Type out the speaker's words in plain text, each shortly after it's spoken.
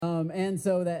And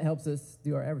so that helps us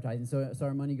do our advertising. So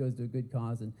our money goes to a good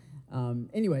cause. And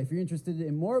anyway, if you're interested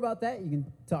in more about that, you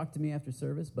can talk to me after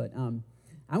service. But I'm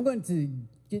going to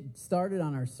get started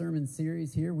on our sermon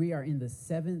series here. We are in the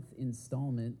 7th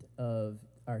installment of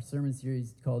our sermon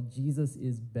series called Jesus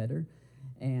is Better.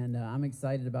 And I'm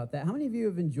excited about that. How many of you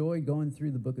have enjoyed going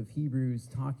through the book of Hebrews,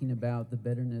 talking about the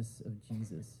betterness of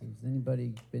Jesus? Has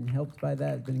anybody been helped by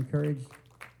that, been encouraged?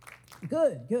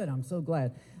 Good. I'm so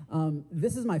glad.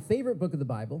 This is my favorite book of the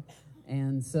Bible,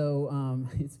 and so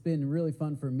it's been really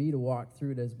fun for me to walk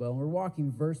through it as well. And we're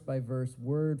walking verse by verse,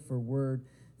 word for word,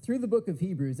 through the book of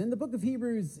Hebrews. And the book of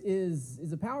Hebrews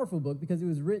is a powerful book because it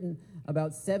was written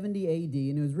about 70 A.D.,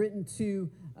 and it was written to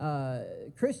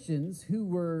Christians who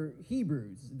were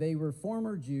Hebrews. They were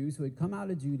former Jews who had come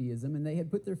out of Judaism, and they had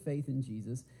put their faith in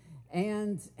Jesus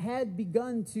and had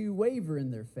begun to waver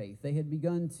in their faith. They had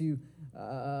begun to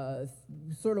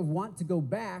sort of want to go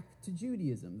back to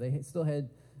Judaism. They still had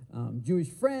Jewish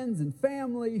friends and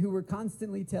family who were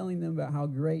constantly telling them about how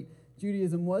great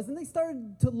Judaism was, and they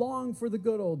started to long for the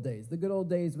good old days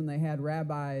when they had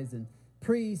rabbis and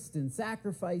priests and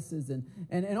sacrifices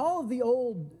and all of the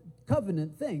old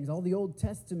covenant things, all the Old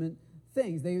Testament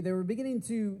things. They were beginning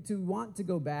to want to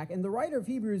go back. And the writer of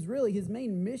Hebrews, really, his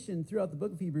main mission throughout the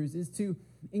book of Hebrews is to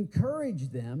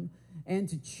encourage them and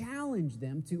to challenge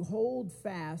them to hold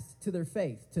fast to their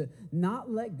faith, to not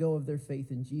let go of their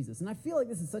faith in Jesus. And I feel like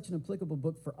this is such an applicable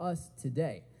book for us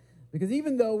today. Because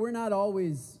even though we're not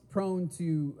always prone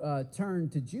to turn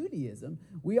to Judaism,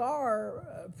 we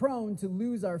are prone to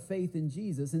lose our faith in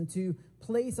Jesus and to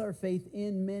place our faith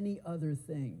in many other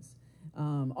things.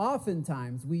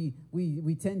 Oftentimes, we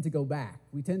tend to go back.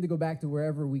 We tend to go back to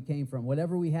wherever we came from,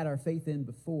 whatever we had our faith in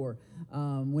before.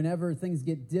 Whenever things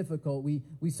get difficult,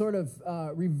 we sort of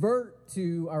revert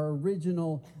to our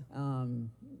original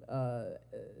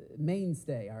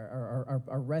mainstay,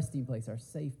 our resting place, our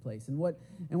safe place. And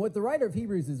what the writer of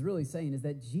Hebrews is really saying is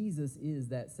that Jesus is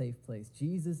that safe place.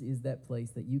 Jesus is that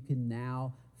place that you can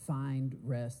now find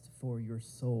rest for your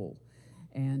soul.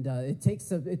 And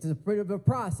it's a bit of a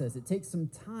process. It takes some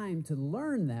time to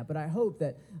learn that. But I hope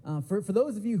that for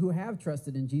those of you who have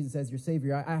trusted in Jesus as your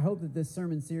Savior, I hope that this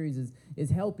sermon series is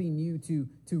helping you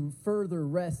to further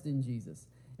rest in Jesus.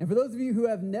 And for those of you who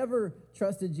have never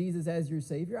trusted Jesus as your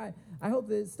Savior, I hope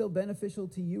that it's still beneficial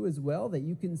to you as well, that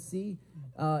you can see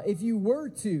if you were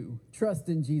to trust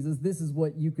in Jesus, this is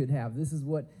what you could have. This is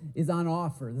what is on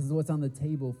offer. This is what's on the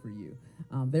table for you.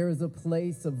 There is a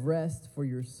place of rest for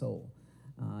your soul.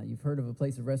 You've heard of a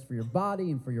place of rest for your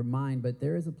body and for your mind, but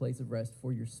there is a place of rest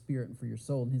for your spirit and for your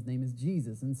soul, and his name is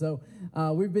Jesus. And so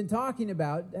we've been talking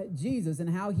about Jesus and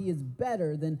how he is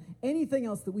better than anything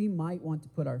else that we might want to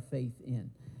put our faith in.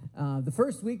 The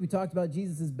first week we talked about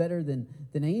Jesus is better than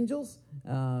angels,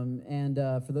 and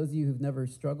for those of you who've never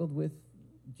struggled with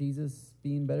Jesus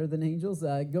being better than angels,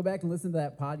 go back and listen to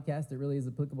that podcast. It really is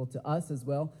applicable to us as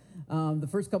well. The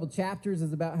first couple chapters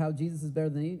is about how Jesus is better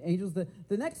than angels. The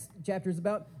next chapter is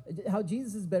about how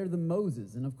Jesus is better than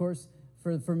Moses. And of course,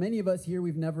 for many of us here,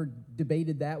 we've never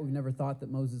debated that. We've never thought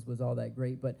that Moses was all that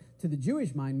great. But to the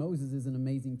Jewish mind, Moses is an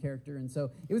amazing character. And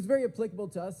so it was very applicable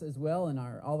to us as well. And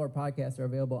all of our podcasts are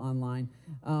available online.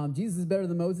 Jesus is better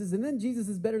than Moses. And then Jesus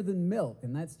is better than milk.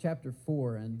 And that's chapter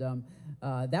 4. And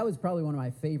that was probably one of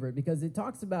my favorite because it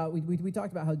talks about, we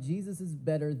talked about how Jesus is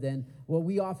better than what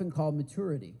we often call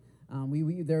maturity.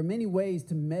 There are many ways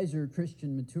to measure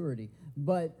Christian maturity.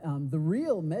 But the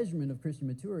real measurement of Christian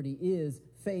maturity is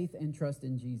faith and trust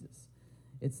in Jesus.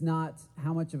 It's not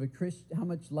how much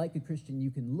like a Christian you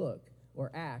can look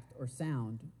or act or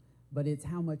sound, but it's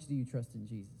how much do you trust in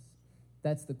Jesus.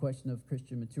 That's the question of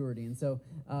Christian maturity. And so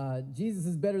Jesus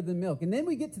is better than milk. And then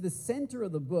we get to the center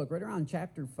of the book, right around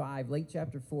chapter 5, late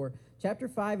chapter 4. Chapter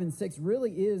 5 and 6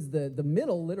 really is the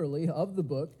middle, literally, of the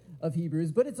book of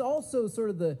Hebrews, but it's also sort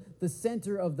of the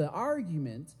center of the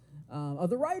argument of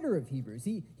the writer of Hebrews.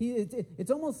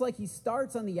 It's almost like he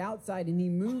starts on the outside and he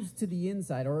moves to the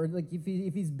inside, or like if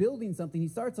he's building something, he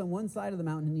starts on one side of the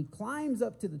mountain and he climbs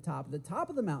up to the top. The top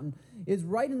of the mountain is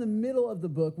right in the middle of the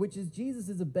book, which is Jesus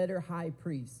is a better high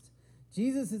priest.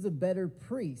 Jesus is a better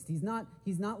priest. He's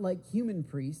not like human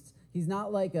priests. He's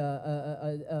not like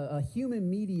a human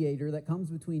mediator that comes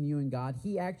between you and God.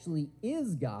 He actually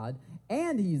is God,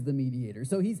 and he's the mediator.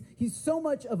 So he's so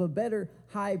much of a better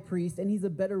high priest, and he's a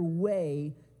better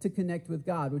way to connect with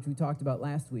God, which we talked about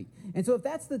last week. And so if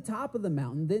that's the top of the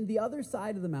mountain, then the other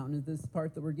side of the mountain is this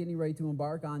part that we're getting ready to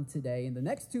embark on today. In the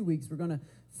next 2 weeks, we're going to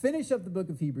finish up the book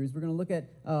of Hebrews. We're going to look at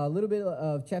a little bit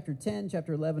of chapter 10,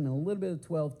 chapter 11, and a little bit of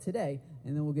 12 today,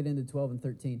 and then we'll get into 12 and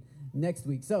 13 next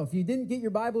week. So if you didn't get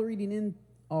your Bible reading in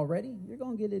already, you're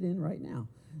going to get it in right now.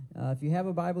 If you have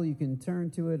a Bible, you can turn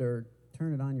to it or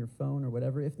turn it on your phone or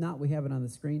whatever. If not, we have it on the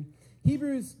screen.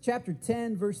 Hebrews chapter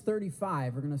 10, verse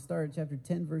 35. We're going to start at chapter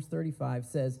 10, verse 35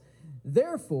 says,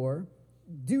 "Therefore,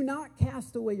 do not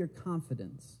cast away your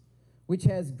confidence, which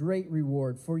has great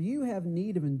reward, for you have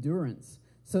need of endurance,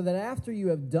 so that after you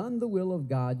have done the will of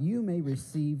God, you may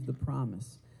receive the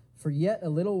promise. For yet a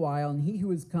little while, and he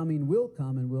who is coming will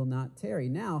come and will not tarry.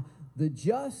 Now, the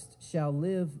just shall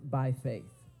live by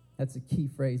faith." That's a key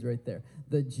phrase right there.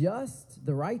 The just,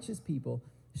 the righteous people,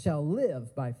 shall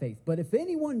live by faith. "But if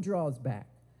anyone draws back,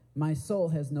 my soul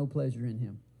has no pleasure in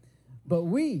him. But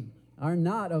we are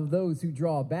not of those who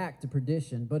draw back to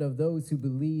perdition, but of those who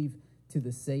believe to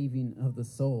the saving of the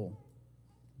soul."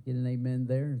 Get an amen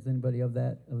there? Is anybody of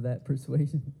that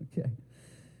persuasion? Okay.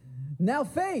 "Now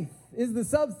faith is the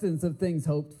substance of things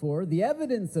hoped for, the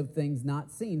evidence of things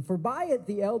not seen. For by it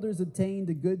the elders obtained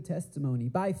a good testimony.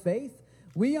 By faith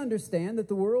we understand that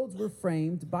the worlds were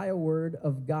framed by a word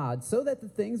of God, so that the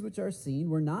things which are seen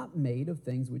were not made of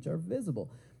things which are visible.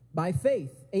 By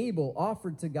faith Abel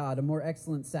offered to God a more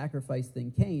excellent sacrifice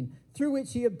than Cain, through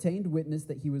which he obtained witness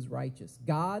that he was righteous,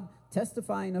 God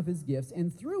testifying of his gifts,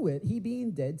 and through it he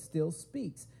being dead still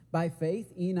speaks. By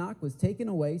faith Enoch was taken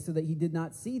away so that he did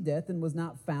not see death and was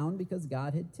not found because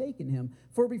God had taken him.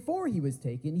 For before he was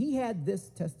taken, he had this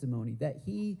testimony, that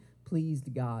he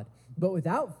pleased God. But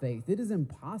without faith it is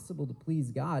impossible to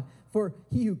please God. For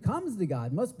he who comes to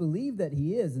God must believe that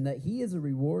he is, and that he is a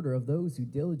rewarder of those who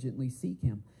diligently seek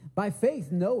him. By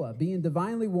faith Noah, being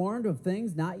divinely warned of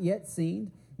things not yet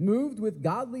seen, moved with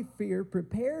godly fear,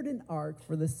 prepared an ark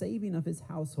for the saving of his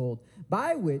household,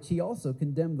 by which he also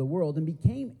condemned the world and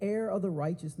became heir of the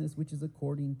righteousness which is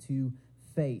according to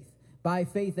faith. By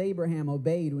faith Abraham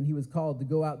obeyed when he was called to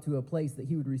go out to a place that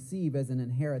he would receive as an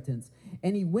inheritance.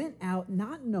 And he went out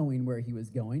not knowing where he was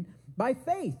going. By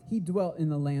faith he dwelt in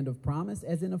the land of promise,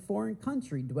 as in a foreign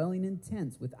country, dwelling in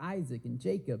tents with Isaac and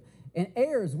Jacob, and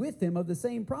heirs with him of the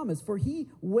same promise. For he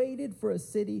waited for a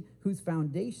city whose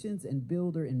foundations and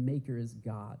builder and maker is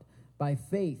God. By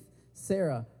faith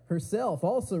Sarah herself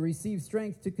also received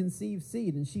strength to conceive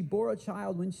seed, and she bore a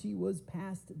child when she was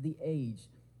past the age.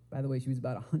 By the way, she was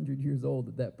about 100 years old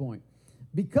at that point,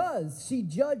 because she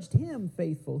judged him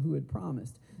faithful who had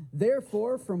promised.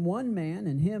 Therefore, from one man,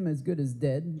 and him as good as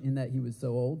dead, in that he was so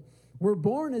old, were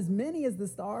born as many as the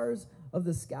stars of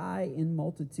the sky in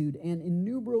multitude, and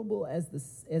innumerable as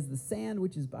the sand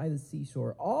which is by the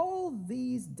seashore. All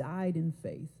these died in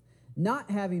faith, not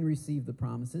having received the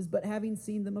promises, but having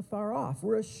seen them afar off,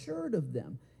 were assured of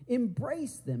them,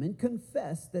 embraced them, and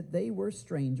confessed that they were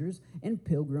strangers and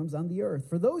pilgrims on the earth.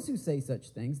 For those who say such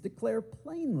things declare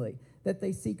plainly that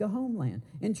they seek a homeland.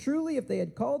 And truly, if they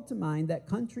had called to mind that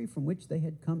country from which they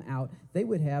had come out, they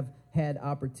would have had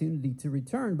opportunity to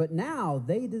return. But now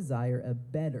they desire a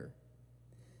better.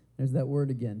 There's that word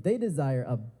again. They desire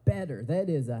a better, that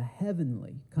is, a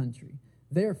heavenly country.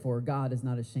 Therefore, God is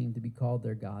not ashamed to be called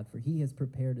their God, for he has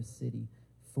prepared a city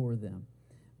for them.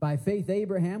 By faith,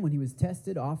 Abraham, when he was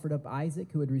tested, offered up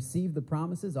Isaac, who had received the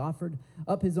promises, offered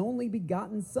up his only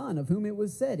begotten son, of whom it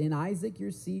was said, "In Isaac your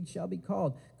seed shall be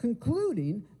called,"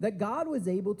 concluding that God was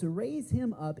able to raise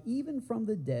him up even from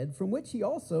the dead, from which he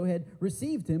also had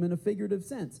received him in a figurative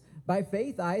sense. By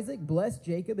faith, Isaac blessed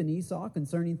Jacob and Esau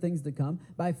concerning things to come.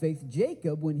 By faith,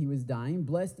 Jacob, when he was dying,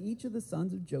 blessed each of the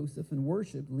sons of Joseph and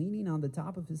worshipped, leaning on the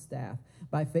top of his staff.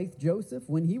 By faith, Joseph,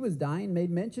 when he was dying, made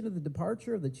mention of the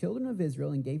departure of the children of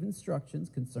Israel and gave instructions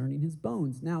concerning his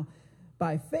bones. Now,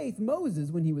 by faith,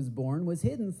 Moses, when he was born, was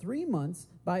hidden 3 months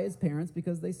by his parents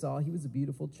because they saw he was a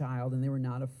beautiful child and they were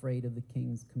not afraid of the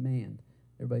king's command.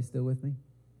 Everybody still with me?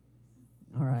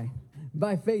 All right.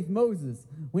 By faith, Moses,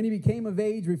 when he became of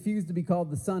age, refused to be called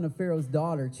the son of Pharaoh's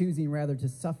daughter, choosing rather to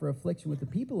suffer affliction with the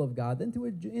people of God than to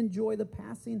enjoy the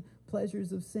passing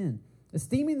pleasures of sin,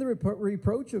 esteeming the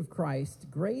reproach of Christ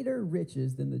greater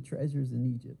riches than the treasures in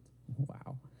Egypt.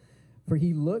 Wow. For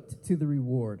he looked to the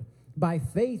reward. By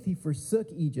faith he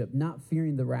forsook Egypt, not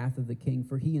fearing the wrath of the king,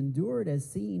 for he endured as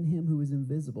seeing him who is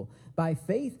invisible. By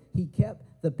faith he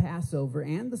kept the Passover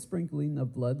and the sprinkling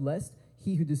of blood, lest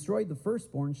he who destroyed the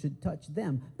firstborn should touch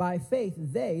them. By faith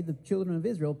they, the children of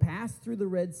Israel, passed through the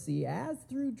Red Sea as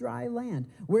through dry land,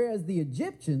 whereas the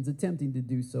Egyptians, attempting to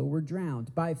do so, were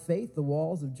drowned. By faith the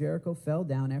walls of Jericho fell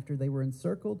down after they were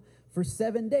encircled for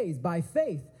 7 days. By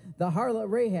faith The harlot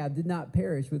Rahab did not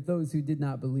perish with those who did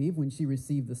not believe when she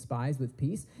received the spies with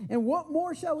peace. And what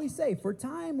more shall we say? For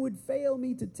time would fail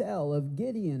me to tell of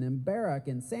Gideon and Barak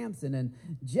and Samson and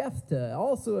Jephthah,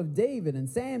 also of David and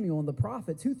Samuel and the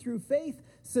prophets, who through faith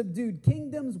subdued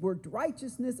kingdoms, worked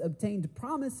righteousness, obtained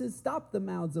promises, stopped the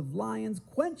mouths of lions,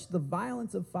 quenched the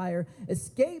violence of fire,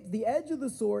 escaped the edge of the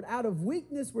sword, out of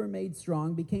weakness were made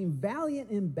strong, became valiant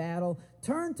in battle,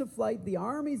 turned to flight the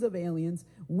armies of aliens.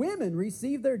 Women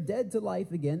received their dead to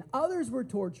life again. Others were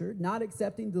tortured, not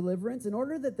accepting deliverance, in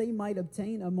order that they might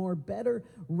obtain a more better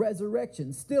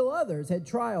resurrection. Still others had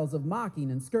trials of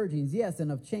mocking and scourgings, yes,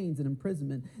 and of chains and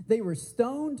imprisonment. They were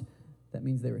stoned. That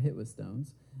means they were hit with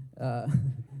stones.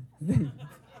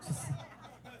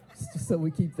 Just so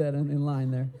we keep that in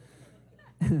line there.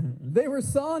 They were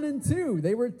sawn in two.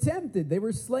 They were tempted. They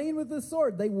were slain with the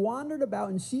sword. They wandered about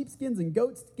in sheepskins and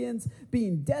goatskins,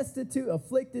 being destitute,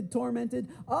 afflicted, tormented,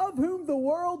 of whom the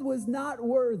world was not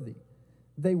worthy.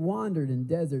 They wandered in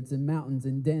deserts and mountains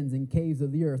and dens and caves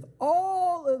of the earth.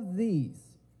 All of these,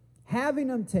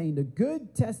 having obtained a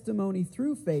good testimony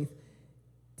through faith,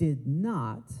 did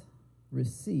not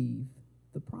receive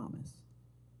the promise.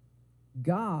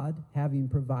 God having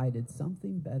provided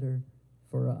something better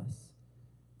for us,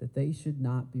 that they should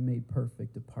not be made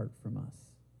perfect apart from us.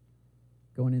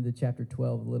 Going into chapter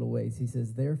 12 a little ways, he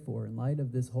says, therefore, in light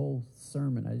of this whole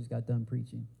sermon I just got done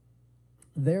preaching,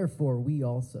 therefore we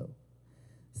also,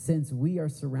 since we are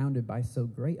surrounded by so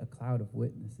great a cloud of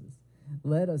witnesses,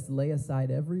 let us lay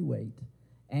aside every weight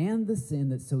and the sin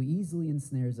that so easily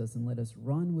ensnares us, and let us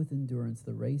run with endurance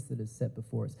the race that is set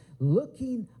before us,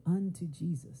 looking unto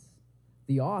Jesus,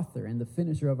 the author and the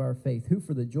finisher of our faith, who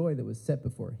for the joy that was set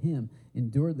before him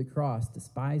endured the cross,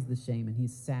 despised the shame, and he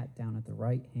sat down at the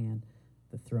right hand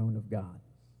of the throne of God.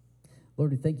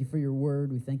 Lord, we thank you for your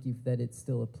word. We thank you that it's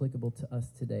still applicable to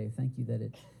us today. Thank you that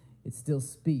it still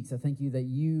speaks. I thank you that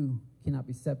you cannot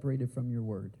be separated from your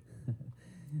word.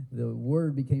 The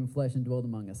word became flesh and dwelled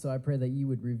among us. So I pray that you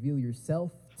would reveal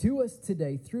yourself to us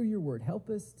today through your word. Help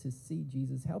us to see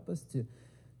Jesus. Help us to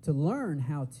learn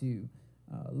how to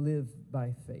live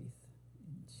by faith.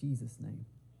 In Jesus' name,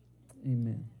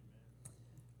 amen.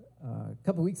 A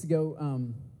couple weeks ago,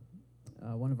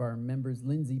 one of our members,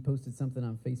 Lindsay, posted something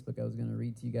on Facebook I was going to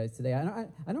read to you guys today. I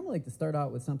normally like to start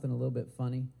out with something a little bit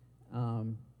funny,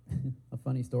 a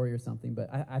funny story or something, but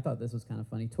I thought this was kind of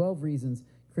funny. 12 reasons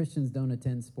Christians don't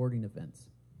attend sporting events.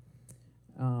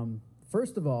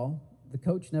 First of all, the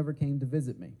coach never came to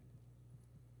visit me.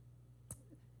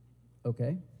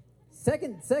 Okay.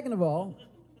 Second of all,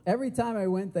 every time I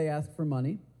went, they asked for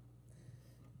money.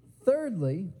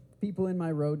 Thirdly, people in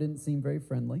my row didn't seem very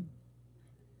friendly.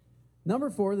 Number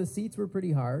 4, the seats were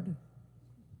pretty hard.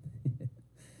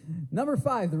 Number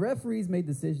 5, the referees made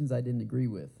decisions I didn't agree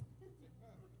with.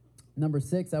 Number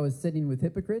 6, I was sitting with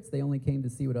hypocrites. They only came to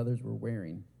see what others were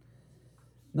wearing.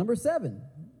 Number 7,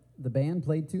 the band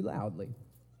played too loudly.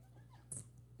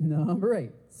 Number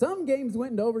 8, some games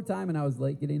went into overtime and I was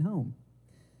late getting home.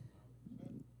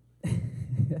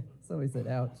 Somebody said,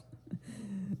 ouch.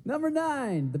 Number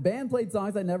 9, the band played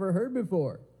songs I never heard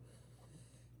before.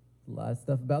 A lot of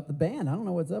stuff about the band. I don't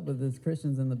know what's up with this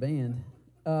Christians in the band.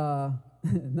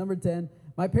 Number 10,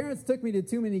 my parents took me to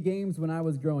too many games when I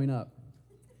was growing up.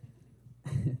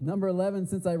 Number 11,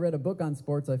 since I read a book on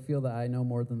sports, I feel that I know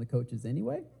more than the coaches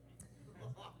anyway.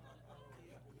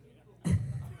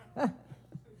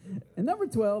 And number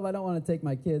 12, I don't want to take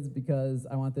my kids because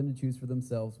I want them to choose for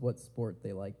themselves what sport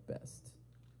they like best.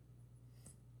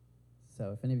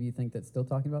 So if any of you think that's still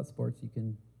talking about sports, you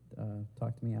can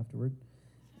talk to me afterward.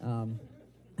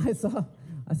 I saw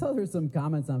there were some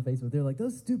comments on Facebook. They're like,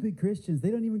 those stupid Christians,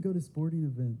 they don't even go to sporting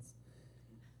events.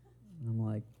 And I'm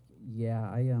like, yeah,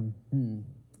 I'm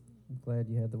glad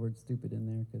you had the word stupid in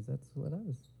there because that's what I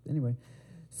was. Anyway,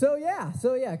 so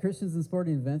yeah, Christians and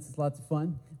sporting events, it's lots of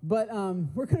fun. But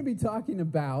we're going to be talking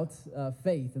about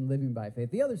faith and living by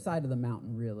faith, the other side of the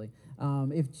mountain, really.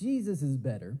 If Jesus is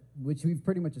better, which we've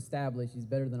pretty much established he's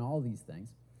better than all these things,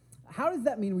 how does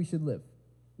that mean we should live?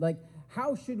 Like,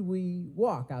 how should we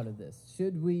walk out of this?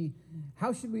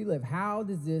 How should we live? How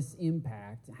does this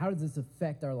impact? How does this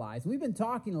affect our lives? We've been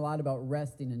talking a lot about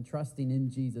resting and trusting in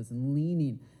Jesus and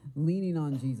leaning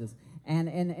on Jesus. And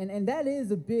that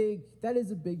is a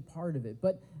big part of it.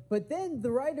 But then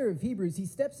the writer of Hebrews, he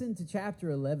steps into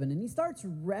chapter 11 and he starts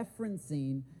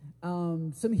referencing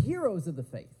some heroes of the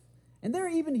faith. And they're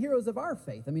even heroes of our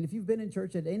faith. I mean, if you've been in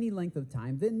church at any length of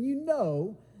time, then you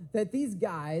know that these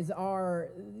guys are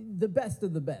the best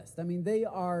of the best. I mean, they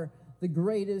are the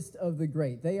greatest of the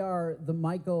great. They are the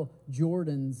Michael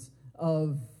Jordans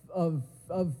of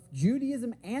of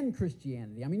Judaism and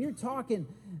Christianity. I mean, you're talking,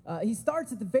 he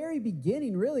starts at the very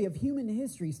beginning, really, of human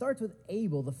history. He starts with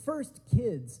Abel, the first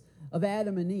kids of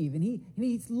Adam and Eve. And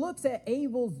he looks at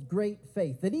Abel's great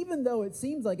faith, that even though it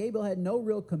seems like Abel had no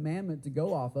real commandment to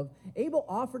go off of, Abel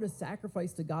offered a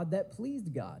sacrifice to God that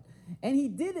pleased God. And he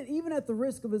did it even at the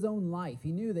risk of his own life.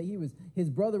 He knew that his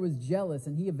brother was jealous,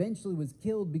 and he eventually was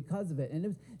killed because of it. And it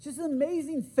was just an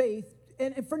amazing faith,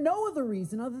 and for no other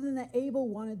reason other than that Abel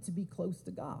wanted to be close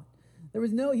to God.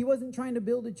 He wasn't trying to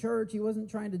build a church. He wasn't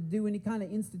trying to do any kind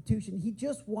of institution. He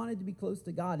just wanted to be close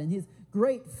to God. And his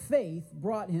great faith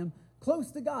brought him close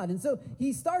to God. And so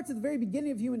he starts at the very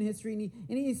beginning of human history, and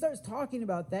he starts talking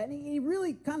about that. And he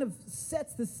really kind of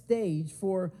sets the stage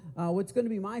for what's going to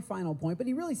be my final point. But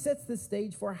he really sets the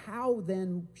stage for how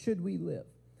then should we live.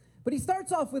 But he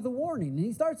starts off with a warning. And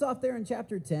he starts off there in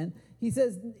chapter 10. He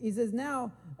says,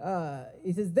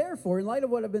 therefore, in light of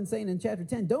what I've been saying in chapter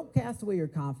 10, don't cast away your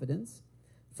confidence,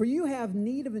 for you have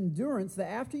need of endurance,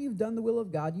 that after you've done the will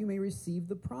of God, you may receive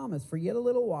the promise. For yet a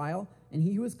little while, and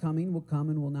he who is coming will come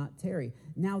and will not tarry.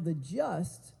 Now the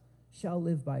just shall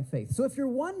live by faith. So if you're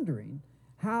wondering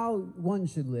how one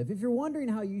should live, if you're wondering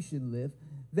how you should live,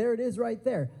 there it is right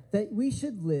there, that we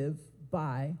should live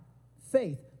by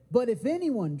faith. But if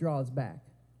anyone draws back,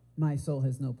 my soul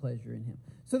has no pleasure in him.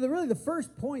 So the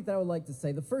first point that I would like to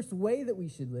say, the first way that we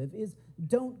should live is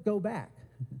don't go back.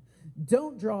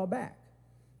 Don't draw back.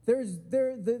 There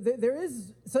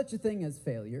is such a thing as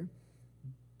failure,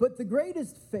 but the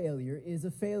greatest failure is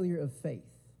a failure of faith.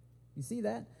 You see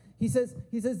that? He says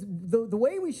the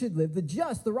way we should live, the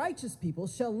just, the righteous people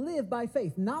shall live by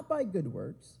faith, not by good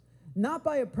works, not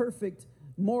by a perfect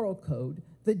moral code.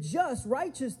 The just,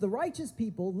 the righteous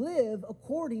people live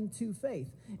according to faith.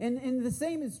 And the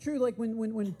same is true like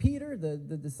when Peter,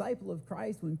 the disciple of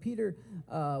Christ, when Peter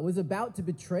was about to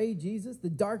betray Jesus, the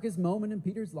darkest moment in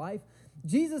Peter's life,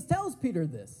 Jesus tells Peter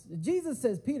this. Jesus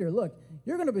says, Peter, look,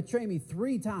 you're going to betray me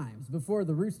 3 times before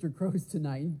the rooster crows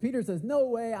tonight. And Peter says, no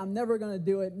way, I'm never going to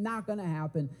do it, not going to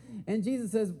happen. And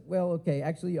Jesus says, well, okay,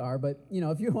 actually you are, but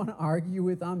if you want to argue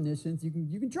with omniscience, you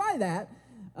can try that.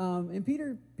 And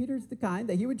Peter's the kind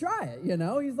that he would try it,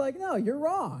 He's like, no, you're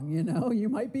wrong, You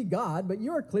might be God, but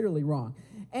you're clearly wrong.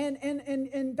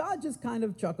 And God just kind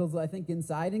of chuckles, I think,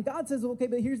 inside. And God says, okay,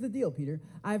 but here's the deal, Peter.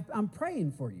 I'm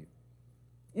praying for you.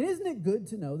 And isn't it good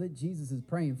to know that Jesus is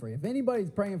praying for you? If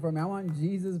anybody's praying for me, I want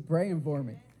Jesus praying for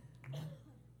me.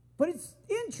 But it's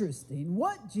interesting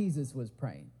what Jesus was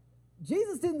praying.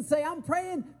 Jesus didn't say, I'm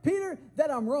praying, Peter, that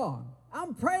I'm wrong.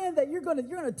 I'm praying that you're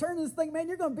gonna turn this thing, man.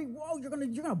 You're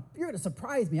gonna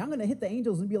surprise me. I'm gonna hit the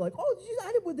angels and be like, oh,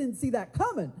 I didn't see that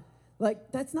coming.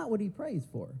 Like, that's not what he prays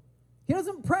for. He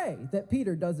doesn't pray that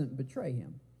Peter doesn't betray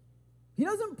him. He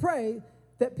doesn't pray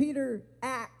that Peter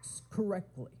acts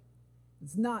correctly.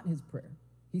 It's not his prayer.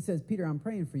 He says, Peter, I'm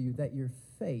praying for you that your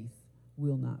faith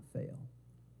will not fail.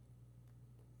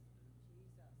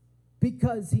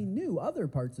 Because he knew other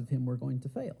parts of him were going to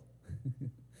fail.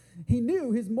 He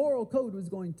knew his moral code was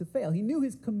going to fail. He knew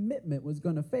his commitment was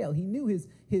going to fail. He knew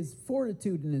his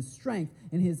fortitude and his strength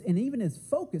and even his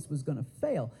focus was going to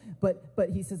fail. But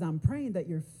he says, I'm praying that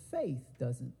your faith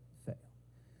doesn't fail.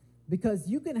 Because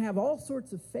you can have all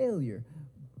sorts of failure,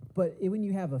 but when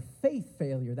you have a faith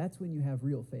failure, that's when you have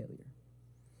real failure.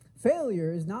 Failure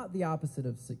is not the opposite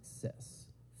of success.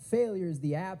 Failure is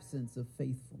the absence of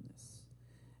faithfulness.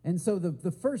 And so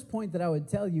the first point that I would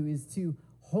tell you is to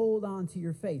hold on to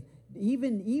your faith.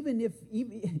 Even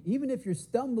if you're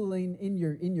stumbling in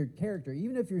your character,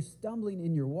 even if you're stumbling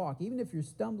in your walk, even if you're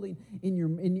stumbling in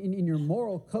your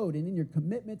moral code and in your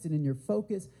commitments and in your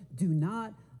focus, do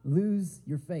not lose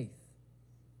your faith.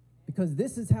 Because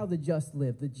this is how the just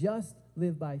live. The just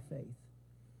live by faith.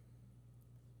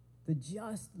 The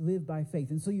just live by faith.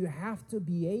 And so you have to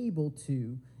be able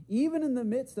to, even in the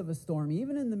midst of a storm,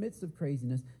 even in the midst of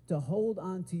craziness, to hold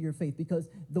on to your faith. Because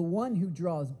the one who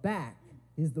draws back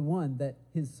is the one that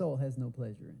his soul has no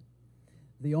pleasure in.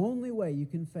 The only way you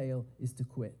can fail is to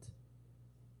quit.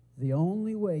 The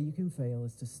only way you can fail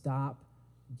is to stop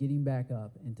getting back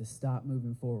up and to stop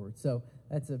moving forward. So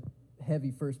that's a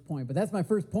heavy first point, but that's my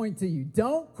first point to you.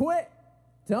 Don't quit.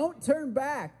 Don't turn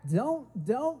back. Don't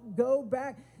go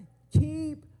back.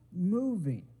 Keep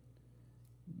moving.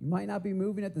 You might not be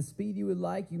moving at the speed you would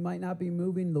like. You might not be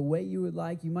moving the way you would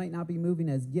like. You might not be moving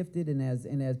as gifted and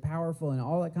as powerful and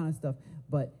all that kind of stuff,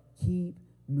 but keep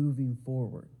moving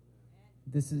forward.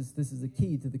 This is the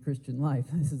key to the Christian life.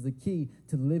 This is the key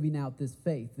to living out this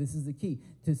faith. This is the key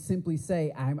to simply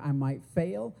say, I might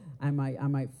fail, I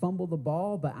might fumble the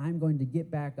ball, but I'm going to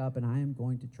get back up and I am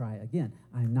going to try again.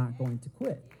 I'm not going to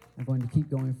quit. I'm going to keep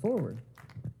going forward.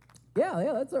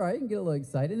 Yeah, that's all right. You can get a little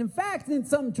excited. In fact, in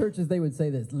some churches, they would say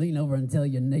this: lean over and tell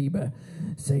your neighbor.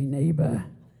 Say neighbor.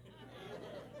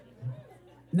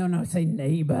 No, say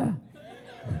neighbor.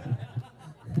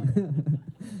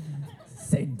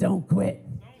 Say don't quit.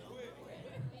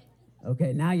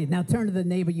 Okay, now turn to the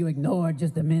neighbor you ignored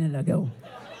just a minute ago.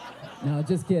 No,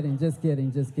 just kidding.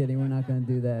 We're not going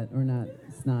to do that.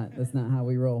 That's not how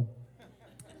we roll.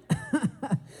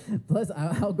 Plus,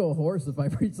 I'll go hoarse if I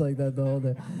preach like that the whole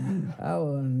day. I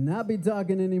will not be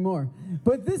talking anymore.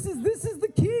 But this is the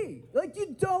key. Like,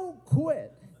 you don't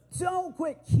quit. Don't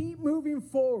quit. Keep moving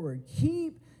forward.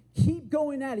 Keep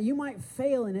going at it. You might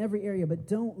fail in every area, but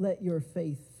don't let your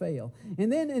faith fail.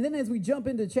 And then as we jump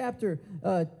into chapter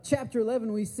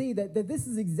 11, we see that this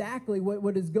is exactly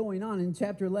what is going on in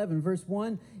chapter 11. Verse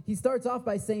 1, he starts off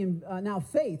by saying, now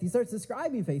faith. He starts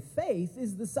describing faith. Faith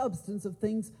is the substance of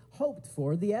things hoped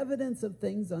for, the evidence of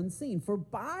things unseen. For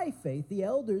by faith the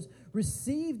elders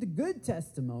received good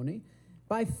testimony.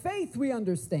 By faith we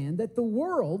understand that the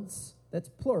worlds, that's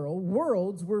plural,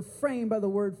 worlds were framed by the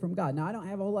word from God. Now, I don't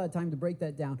have a whole lot of time to break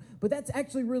that down, but that's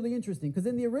actually really interesting because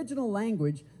in the original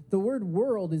language, the word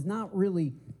world is not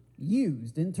really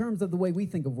used in terms of the way we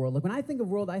think of world. Like when I think of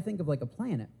world, I think of like a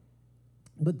planet.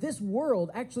 But this world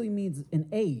actually means an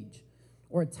age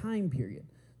or a time period.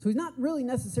 So he's not really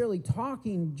necessarily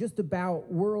talking just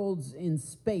about worlds in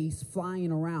space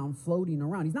flying around, floating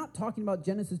around. He's not talking about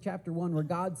Genesis chapter 1 where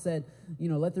God said,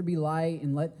 let there be light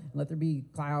and let there be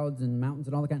clouds and mountains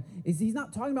and all that kind of. He's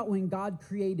not talking about when God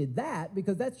created that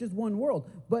because that's just one world.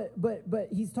 But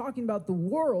he's talking about the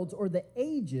worlds or the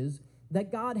ages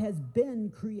that God has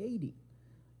been creating.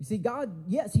 You see, God,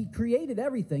 yes, he created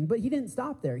everything, but he didn't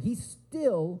stop there. He's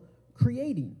still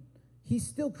creating. He's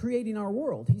still creating our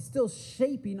world. He's still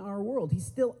shaping our world. He's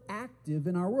still active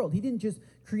in our world. He didn't just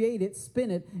create it, spin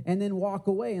it, and then walk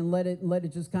away and let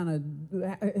it just kind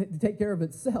of take care of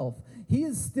itself. He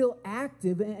is still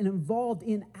active and involved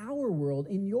in our world,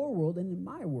 in your world, and in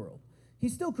my world.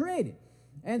 He's still creating.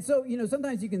 And so,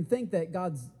 sometimes you can think that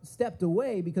God's stepped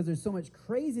away because there's so much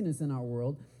craziness in our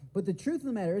world. But the truth of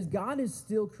the matter is God is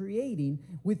still creating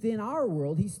within our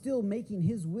world. He's still making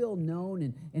his will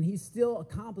known, and he's still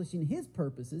accomplishing his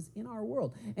purposes in our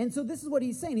world. And so this is what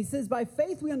he's saying. He says, by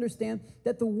faith we understand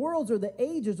that the worlds or the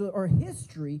ages or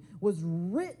history was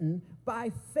written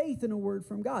by faith in a word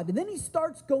from God. And then he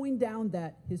starts going down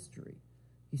that history.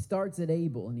 He starts at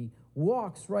Abel, and he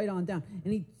walks right on down.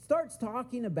 And he starts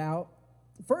talking about,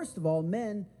 first of all,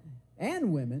 men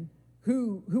and women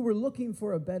who were looking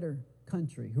for a better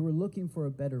country, who were looking for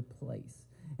a better place.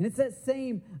 And it's that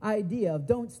same idea of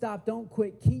don't stop, don't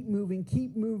quit, keep moving,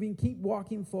 keep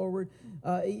walking forward.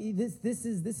 This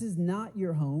is not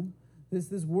your home.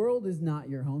 This world is not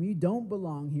your home. You don't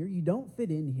belong here. You don't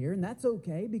fit in here, and that's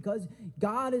okay because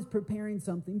God is preparing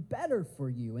something better for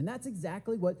you. And that's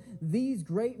exactly what these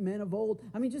great men of old,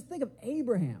 just think of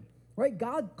Abraham, right?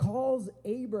 God calls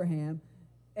Abraham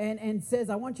and says,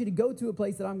 I want you to go to a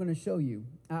place that I'm going to show you.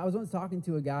 I was once talking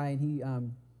to a guy,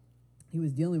 and he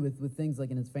was dealing with things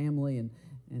like in his family and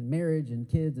marriage and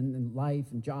kids and life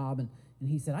and job. And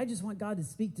he said, I just want God to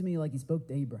speak to me like he spoke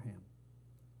to Abraham.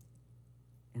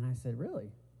 And I said,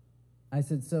 really? I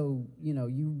said, so,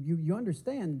 you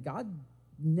understand God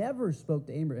never spoke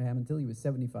to Abraham until he was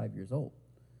 75 years old.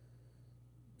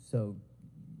 So,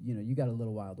 you got a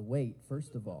little while to wait,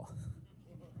 first of all.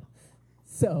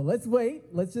 So let's wait.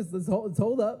 Let's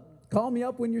hold up. Call me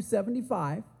up when you're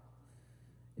 75.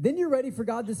 Then you're ready for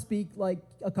God to speak like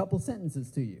a couple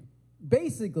sentences to you.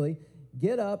 Basically,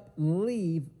 get up,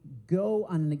 leave, go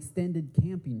on an extended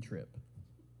camping trip.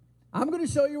 I'm going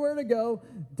to show you where to go.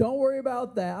 Don't worry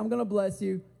about that. I'm going to bless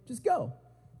you. Just go.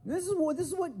 This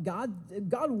is what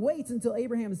God waits until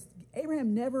Abraham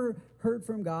never heard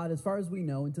from God, as far as we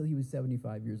know, until he was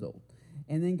 75 years old.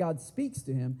 And then God speaks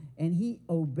to him, and he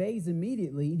obeys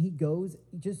immediately, and he goes,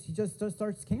 he just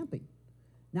starts camping.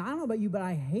 Now, I don't know about you, but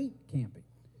I hate camping.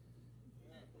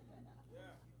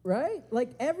 Right?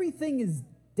 Like, everything is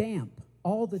damp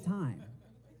all the time.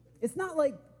 It's not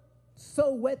like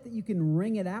so wet that you can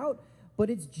wring it out, but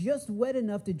it's just wet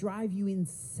enough to drive you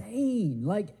insane.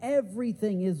 Like,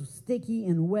 everything is sticky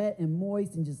and wet and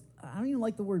moist and just, I don't even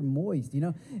like the word moist,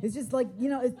 It's just like,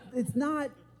 it's not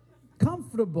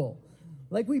comfortable.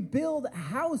 Like, we build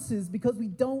houses because we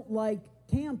don't like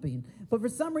camping. But for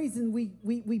some reason,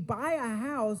 we buy a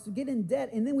house, get in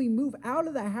debt, and then we move out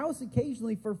of the house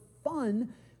occasionally for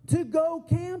fun to go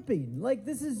camping. Like,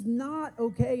 this is not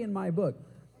okay in my book.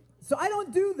 So I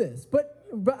don't do this, but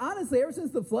honestly, ever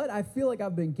since the flood, I feel like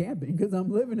I've been camping because I'm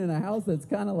living in a house that's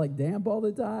kind of like damp all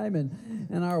the time,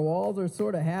 and our walls are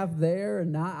sort of half there,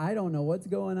 and I don't know what's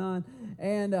going on.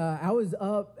 And I was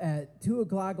up at 2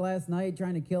 o'clock last night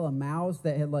trying to kill a mouse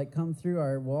that had like come through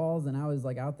our walls, and I was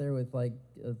like out there with like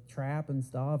a trap and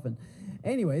stuff. And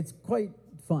anyway, it's quite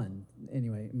fun.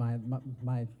 Anyway,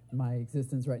 my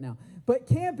existence right now. But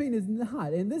camping is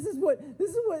not, and this is what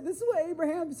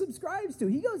Abraham subscribes to.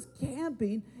 He goes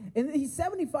camping, and he's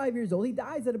 75 years old. He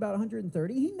dies at about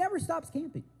 130. He never stops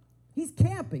camping. He's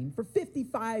camping for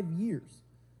 55 years.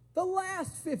 The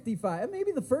last 55,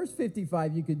 maybe the first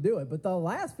 55 you could do it, but the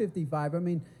last 55, I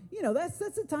mean, that's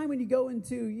the time when you go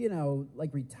into,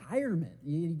 like retirement.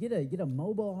 You get a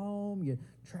mobile home, you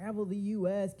travel the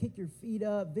U.S., kick your feet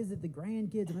up, visit the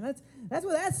grandkids. I mean, that's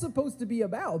what that's supposed to be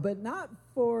about, but not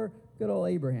for good old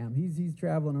Abraham. He's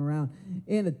traveling around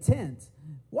in a tent.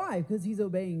 Why? Because he's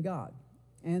obeying God.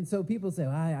 And so people say,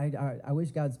 I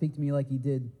wish God would speak to me like he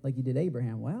did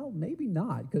Abraham. Well, maybe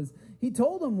not, because he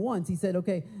told him once, he said,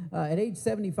 okay, at age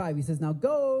 75, he says, now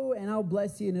go and I'll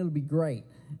bless you and it'll be great.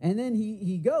 And then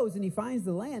he goes and he finds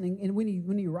the land, and when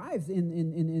he arrives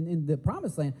in the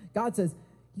promised land, God says,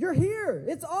 you're here.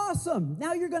 It's awesome.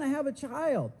 Now you're going to have a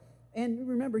child. And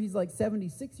remember, he's like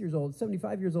 76 years old,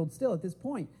 75 years old still at this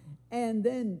point. And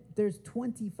then there's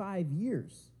 25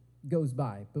 years goes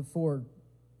by before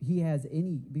he has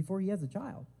a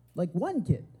child, like one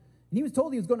kid. And he was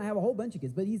told he was going to have a whole bunch of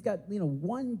kids, but he's got,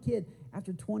 one kid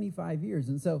after 25 years.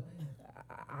 And so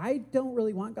I don't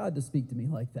really want God to speak to me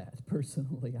like that,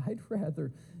 personally. I'd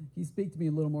rather he speak to me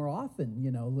a little more often,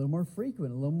 a little more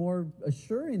frequent, a little more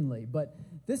assuringly. But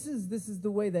this is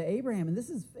the way that Abraham, and this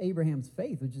is Abraham's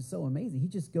faith, which is so amazing. He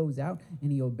just goes out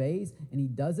and he obeys and he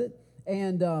does it.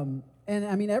 And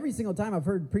I mean, every single time I've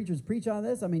heard preachers preach on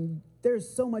this, I mean, there's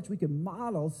so much we can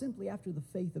model simply after the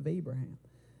faith of Abraham.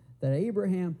 That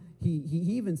Abraham, he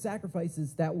even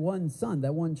sacrifices that one son,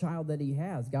 that one child that he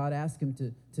has. God asked him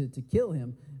to kill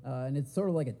him, and it's sort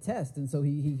of like a test. And so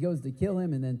he goes to kill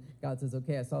him, and then God says,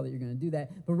 okay, I saw that you're going to do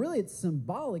that. But really, it's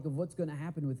symbolic of what's going to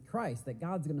happen with Christ, that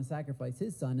God's going to sacrifice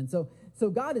his son. And so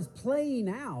God is playing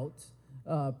out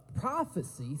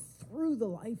prophecy through the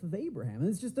life of Abraham. And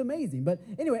it's just amazing. But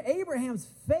anyway, Abraham's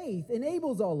faith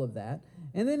enables all of that.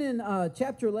 And then in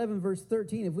chapter 11, verse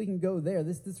 13, if we can go there,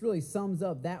 this really sums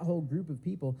up that whole group of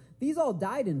people. These all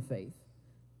died in faith.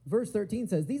 Verse 13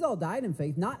 says, these all died in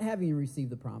faith, not having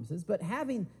received the promises, but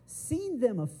having seen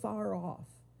them afar off,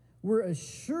 were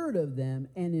assured of them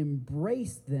and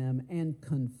embraced them and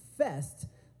confessed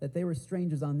that they were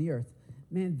strangers on the earth.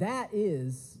 Man, that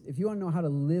is, if you want to know how to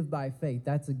live by faith,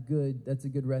 that's a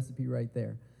good recipe right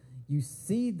there. You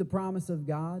see the promise of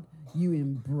God, you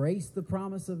embrace the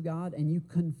promise of God, and you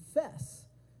confess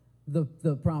the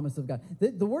promise of God.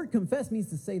 The word confess means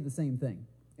to say the same thing.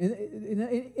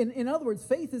 In other words,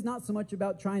 faith is not so much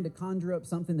about trying to conjure up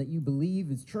something that you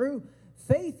believe is true.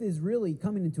 Faith is really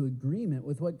coming into agreement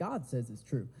with what God says is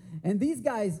true. And these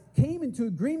guys came into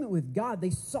agreement with God. They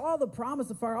saw the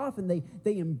promise afar off, and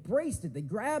they embraced it. They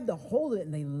grabbed a hold of it,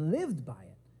 and they lived by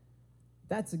it.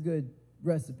 That's a good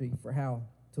recipe for how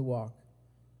to walk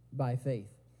by faith.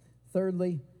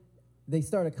 Thirdly, they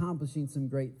start accomplishing some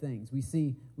great things. We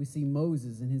see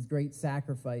Moses and his great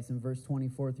sacrifice in verse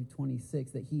 24 through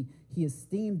 26, that he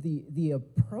esteemed the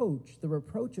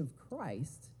reproach of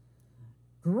Christ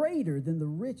greater than the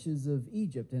riches of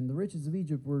Egypt. And the riches of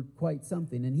Egypt were quite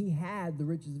something. And he had the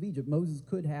riches of Egypt. Moses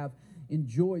could have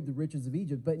enjoyed the riches of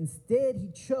Egypt, but instead he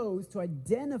chose to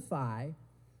identify.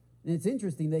 And it's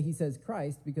interesting that he says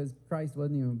Christ, because Christ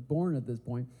wasn't even born at this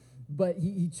point. But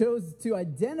he chose to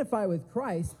identify with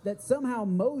Christ, that somehow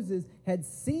Moses had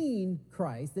seen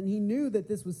Christ, and he knew that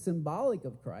this was symbolic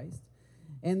of Christ.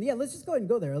 And yeah, let's just go ahead and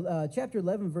go there. Chapter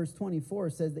 11, verse 24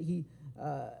 says that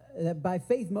that by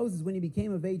faith Moses, when he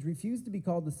became of age, refused to be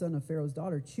called the son of Pharaoh's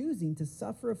daughter, choosing to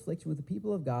suffer affliction with the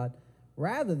people of God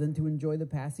rather than to enjoy the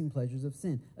passing pleasures of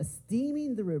sin,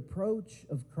 esteeming the reproach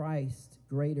of Christ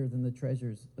greater than the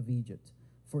treasures of Egypt.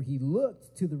 For he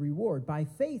looked to the reward. By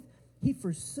faith he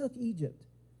forsook Egypt,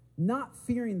 not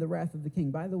fearing the wrath of the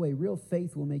king. By the way, real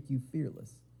faith will make you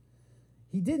fearless.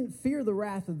 He didn't fear the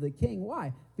wrath of the king.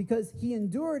 Why? Because he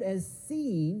endured as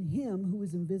seeing him who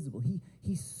is invisible.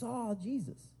 He saw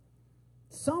Jesus.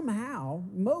 Somehow,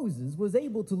 Moses was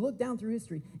able to look down through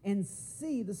history and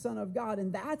see the Son of God,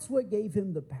 and that's what gave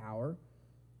him the power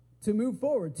to move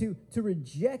forward, to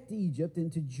reject Egypt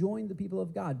and to join the people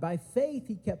of God. By faith,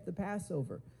 he kept the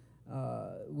Passover.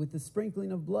 with the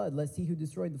sprinkling of blood, lest he who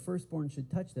destroyed the firstborn should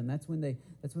touch them. That's when they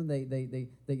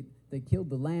killed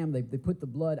the lamb. They put the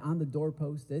blood on the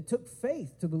doorpost. It took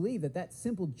faith to believe that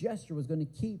simple gesture was going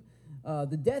to keep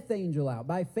the death angel out.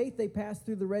 By faith, they passed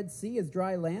through the Red Sea as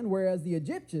dry land, whereas the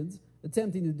Egyptians,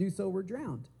 attempting to do so, were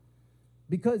drowned.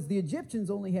 Because the Egyptians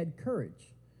only had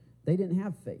courage. They didn't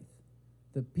have faith.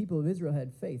 The people of Israel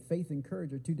had faith. Faith and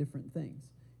courage are two different things.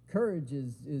 Courage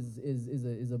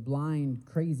is a blind,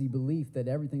 crazy belief that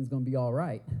everything's going to be all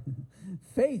right.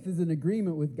 Faith is an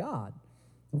agreement with God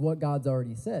of what God's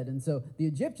already said. And so the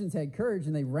Egyptians had courage,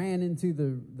 and they ran into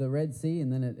the Red Sea,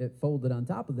 and then it folded on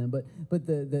top of them. But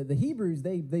the Hebrews,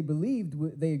 they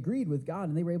believed, they agreed with God,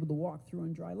 and they were able to walk through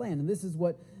on dry land. And this is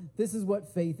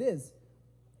what faith is.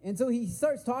 And so he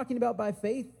starts talking about by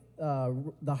faith.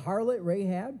 The harlot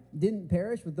Rahab didn't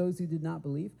perish with those who did not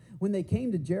believe. When they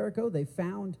came to Jericho, they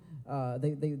found a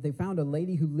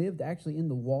lady who lived actually in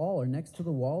the wall or next to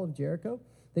the wall of Jericho.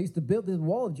 They used to build, the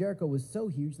wall of Jericho was so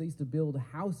huge, they used to build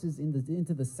houses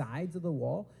into the sides of the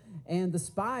wall. And the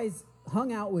spies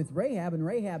hung out with Rahab, and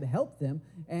Rahab helped them.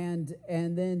 And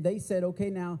then they said, okay,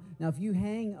 now if you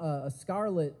hang a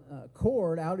scarlet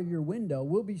cord out of your window,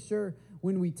 we'll be sure,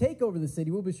 when we take over the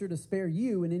city, we'll be sure to spare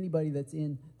you and anybody that's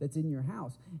in your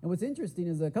house. And what's interesting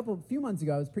is a few months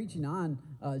ago, I was preaching on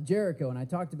Jericho, and I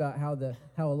talked about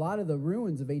how a lot of the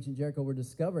ruins of ancient Jericho were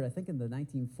discovered, I think in the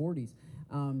 1940s.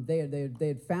 They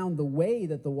had found the way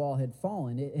that the wall had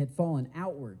fallen. It had fallen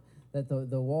outward. That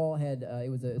the wall had,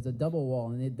 it was a double wall,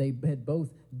 and they had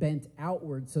both bent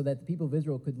outward so that the people of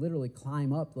Israel could literally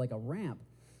climb up like a ramp.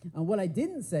 What I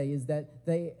didn't say is that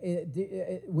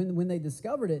when they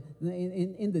discovered it,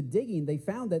 in the digging, they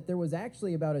found that there was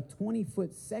actually about a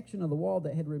 20-foot section of the wall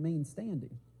that had remained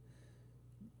standing.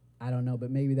 I don't know, but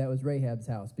maybe that was Rahab's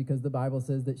house, because the Bible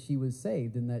says that she was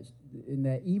saved, and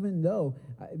that even though,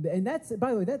 and that's,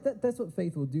 by the way, that's what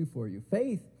faith will do for you.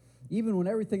 Faith, even when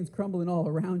everything's crumbling all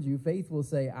around you, faith will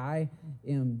say, I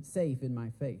am safe in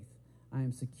my faith. I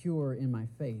am secure in my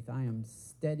faith. I am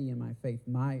steady in my faith.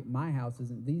 My house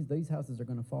isn't, these houses are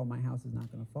going to fall. My house is not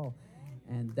going to fall.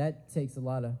 And that takes a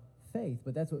lot of faith,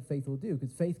 but that's what faith will do,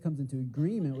 because faith comes into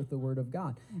agreement with the word of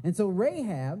God. And so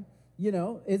Rahab,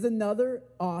 is another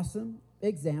awesome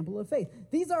example of faith.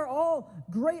 These are all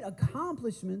great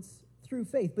accomplishments through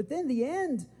faith. But then the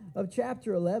end of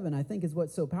chapter 11, I think, is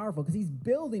what's so powerful, because he's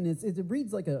building this. It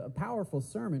reads like a powerful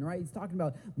sermon, right? He's talking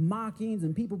about mockings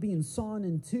and people being sawn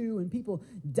in two and people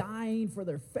dying for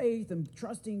their faith and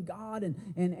trusting God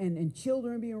and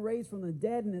children being raised from the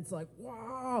dead. And it's like,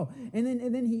 wow. And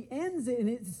then he ends it, and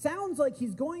it sounds like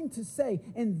he's going to say,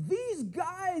 and these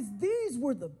guys, these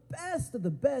were the best of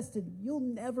the best, and you'll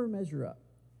never measure up.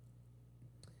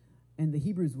 And the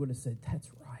Hebrews would have said, that's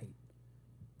right.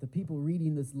 The people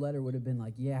reading this letter would have been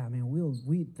like, yeah, man,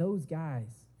 those guys,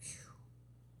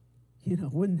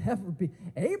 we'll never be,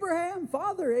 Abraham,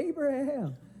 Father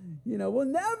Abraham, we'll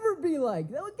never be like,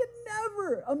 we could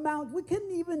never amount, we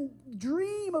couldn't even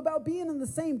dream about being in the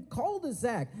same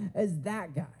cul-de-sac as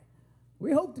that guy.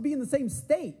 We hope to be in the same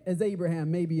state as Abraham,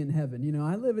 maybe in heaven.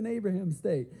 I live in Abraham's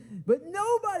state. But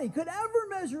nobody could ever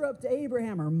measure up to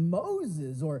Abraham or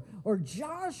Moses or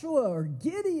Joshua or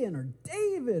Gideon or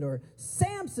David or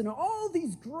Samson or all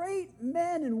these great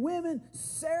men and women,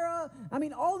 Sarah.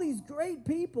 All these great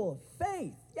people of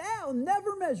faith. Yeah, I'll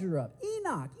never measure up.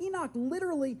 Enoch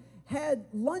literally had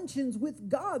luncheons with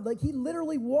God. Like, he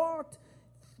literally walked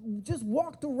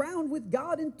around with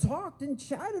God and talked and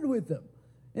chatted with him.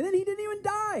 And then he didn't even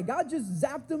die. God just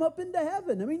zapped him up into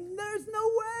heaven. There's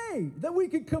no way that we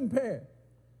could compare.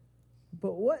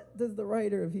 But what does the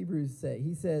writer of Hebrews say?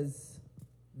 He says,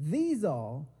 these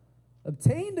all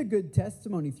obtained a good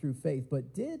testimony through faith,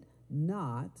 but did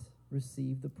not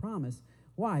receive the promise.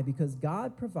 Why? Because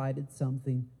God provided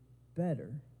something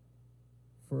better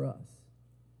for us.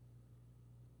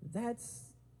 That's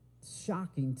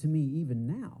shocking to me even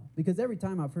now, because every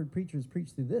time I've heard preachers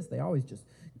preach through this, they always just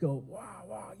go,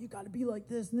 wow, you got to be like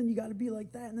this, and then you got to be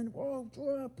like that, and then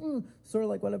sort of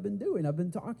like what I've been doing. I've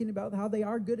been talking about how they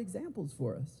are good examples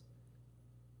for us.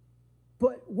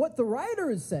 But what the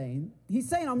writer is saying, he's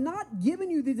saying, I'm not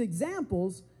giving you these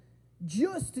examples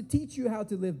just to teach you how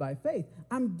to live by faith.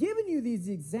 I'm giving you these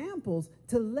examples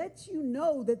to let you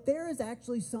know that there is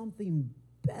actually something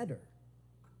better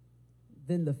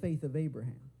than the faith of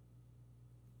Abraham.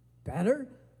 Better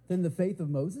than the faith of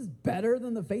Moses? Better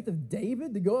than the faith of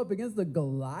David to go up against the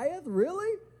Goliath?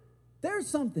 Really? There's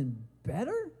something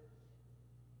better?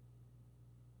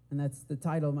 And that's the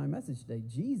title of my message today.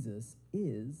 Jesus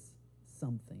is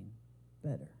something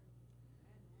better.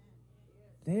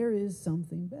 There is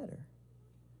something better.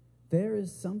 there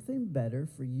is something better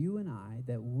for you and I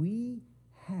that we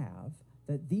have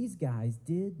that these guys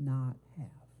did not have.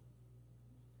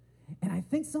 And I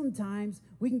think sometimes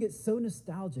we can get so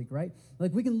nostalgic, right?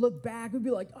 Like we can look back and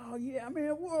be like, oh yeah,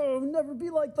 man, whoa, I'll never be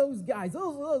like those guys.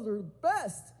 Those are the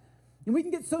best. And we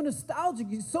can get so nostalgic,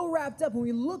 so wrapped up, and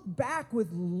we look back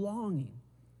with longing.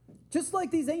 Just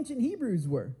like these ancient Hebrews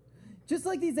were. Just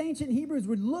like these ancient Hebrews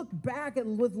would look back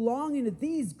with longing at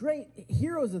these great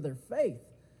heroes of their faith.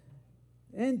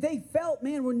 And they felt,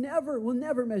 man, we'll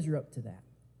never measure up to that.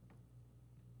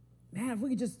 Man, if we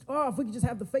could just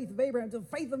have the faith of Abraham, the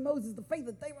faith of Moses, the faith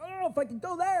of David, if I could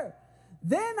go there,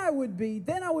 then I would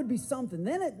be something.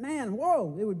 Then it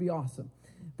would be awesome.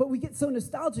 But we get so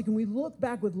nostalgic and we look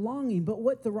back with longing. But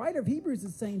what the writer of Hebrews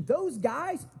is saying, those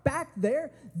guys back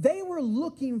there, they were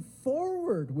looking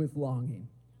forward with longing.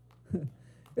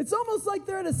 It's almost like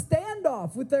they're at a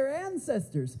standoff with their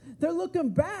ancestors. They're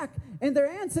looking back and their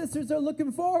ancestors are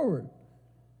looking forward.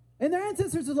 And their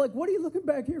ancestors are like, what are you looking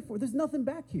back here for? There's nothing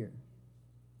back here.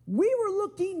 We were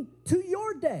looking to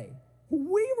your day.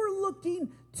 We were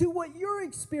looking to what you're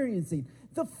experiencing.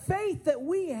 The faith that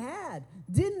we had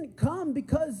didn't come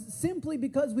simply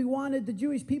because we wanted the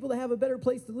Jewish people to have a better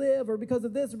place to live or because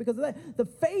of this or because of that. The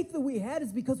faith that we had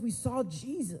is because we saw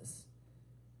Jesus.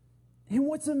 And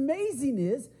what's amazing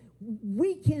is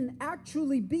we can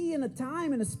actually be in a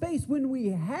time and a space when we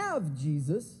have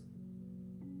Jesus,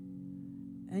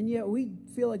 and yet we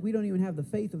feel like we don't even have the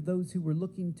faith of those who were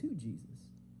looking to Jesus.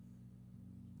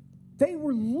 They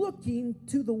were looking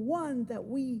to the one that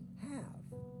we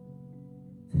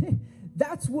have.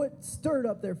 That's what stirred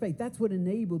up their faith. That's what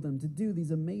enabled them to do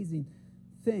these amazing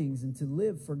things and to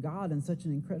live for God in such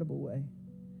an incredible way.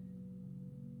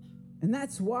 And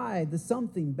that's why the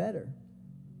something better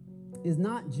is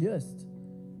not just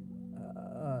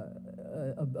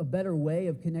a better way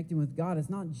of connecting with God. It's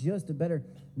not just a better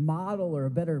model or a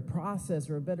better process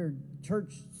or a better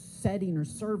church setting or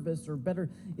service or better.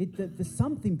 The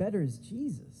something better is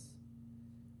Jesus.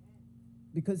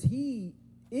 Because he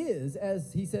is,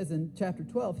 as he says in chapter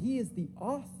 12, he is the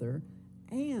author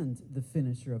and the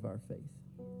finisher of our faith.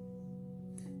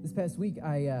 This past week,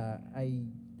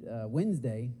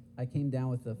 Wednesday, I came down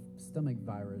with a stomach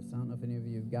virus. I don't know if any of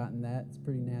you have gotten that. It's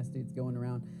pretty nasty. It's going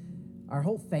around. Our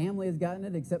whole family has gotten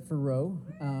it except for Ro.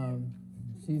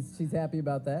 She's happy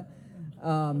about that.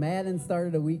 Madden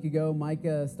started a week ago.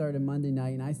 Micah started Monday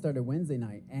night, and I started Wednesday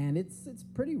night. And it's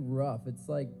pretty rough. It's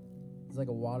like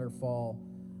a waterfall,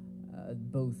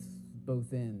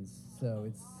 both ends. So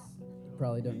you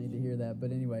probably don't need to hear that.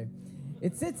 But anyway,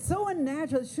 it's so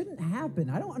unnatural. It shouldn't happen.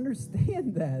 I don't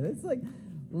understand that. It's like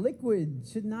liquid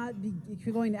should not be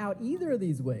going out either of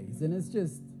these ways. And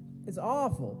it's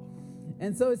awful.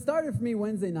 And so it started for me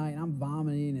Wednesday night, and I'm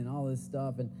vomiting and all this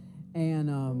stuff.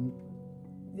 And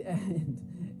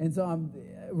so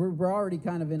we're already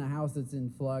kind of in a house that's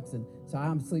in flux. And so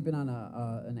I'm sleeping on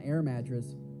an air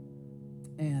mattress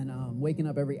and waking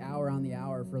up every hour on the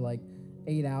hour for like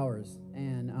 8 hours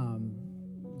and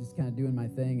just kind of doing my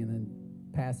thing and then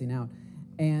passing out.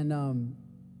 And,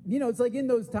 it's like in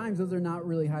those times, those are not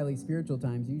really highly spiritual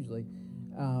times usually.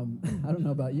 I don't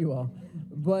know about you all.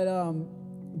 But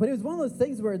it was one of those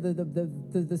things where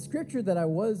the scripture that I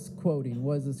was quoting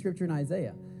was a scripture in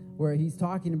Isaiah where he's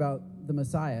talking about the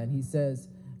Messiah. And he says,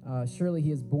 surely he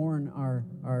has borne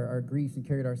our griefs and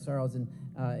carried our sorrows. And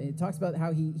it talks about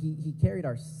how he carried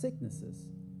our sicknesses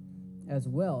as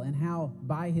well, and how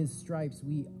by his stripes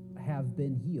we have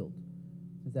been healed.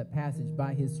 There's that passage,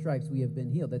 by his stripes we have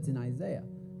been healed. That's in Isaiah.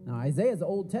 Now, Isaiah is the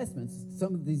Old Testament,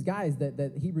 some of these guys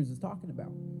that Hebrews is talking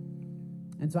about.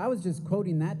 And so I was just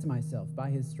quoting that to myself.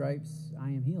 By his stripes I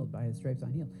am healed. By his stripes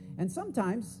I'm healed. And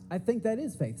sometimes I think that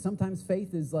is faith. Sometimes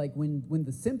faith is like when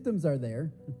the symptoms are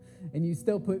there and you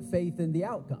still put faith in the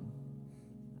outcome.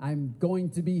 I'm going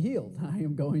to be healed. I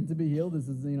am going to be healed. This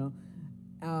is,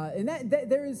 and that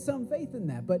there is some faith in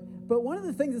that. But one of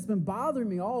the things that's been bothering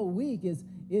me all week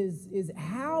is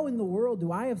how in the world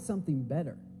do I have something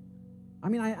better? I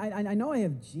mean, I know I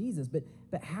have Jesus, but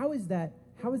how is that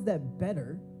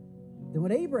better than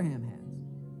what Abraham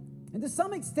has? And to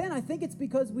some extent, I think it's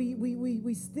because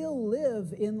we still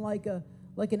live in like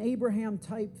an Abraham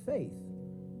type faith.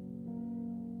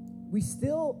 We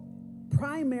still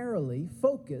primarily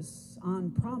focus on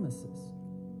promises.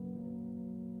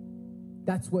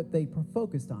 That's what they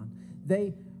focused on.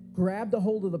 They grabbed a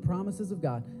hold of the promises of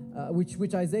God,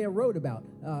 which Isaiah wrote about.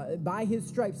 By his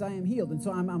stripes I am healed. And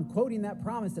so I'm quoting that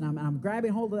promise, and I'm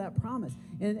grabbing hold of that promise.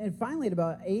 And finally at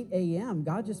about 8 a.m.,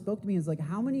 God just spoke to me and was like,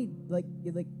 how many,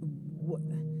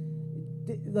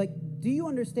 do you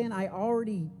understand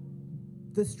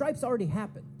the stripes already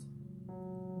happened?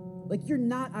 Like, you're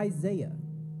not Isaiah.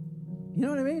 You know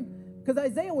what I mean? Because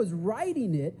Isaiah was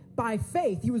writing it by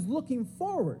faith. He was looking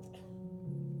forward.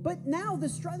 But now,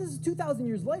 this is 2,000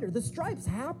 years later. The stripes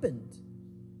happened.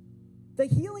 The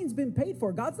healing's been paid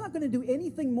for. God's not going to do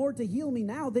anything more to heal me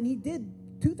now than he did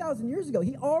 2,000 years ago.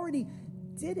 He already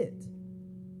did it.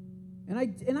 And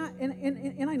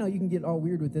I know you can get all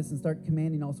weird with this and start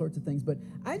commanding all sorts of things, but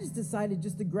I just decided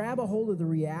just to grab a hold of the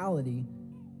reality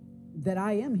that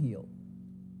I am healed.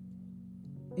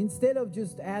 Instead of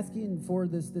just asking for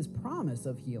this promise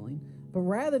of healing, but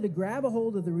rather to grab a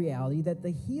hold of the reality that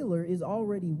the healer is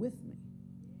already with me.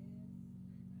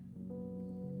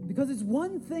 Because it's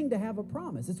one thing to have a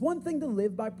promise. It's one thing to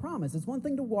live by promise. It's one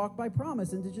thing to walk by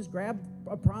promise and to just grab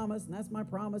a promise, and that's my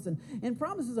promise. And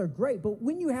promises are great, but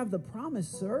when you have the promise,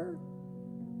 sir,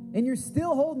 and you're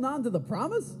still holding on to the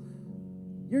promise,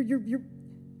 you're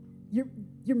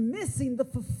missing the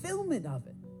fulfillment of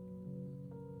it.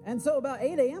 And so about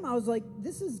 8 a.m., I was like,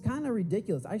 this is kind of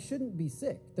ridiculous. I shouldn't be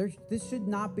sick. This should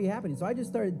not be happening. So I just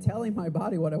started telling my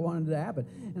body what I wanted to happen.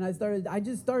 And I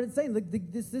just started saying, look,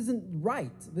 this isn't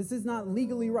right. This is not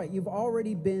legally right. You've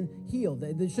already been healed.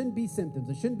 There shouldn't be symptoms.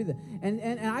 There shouldn't be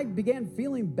and I began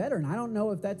feeling better. And I don't know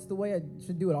if that's the way I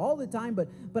should do it all the time, but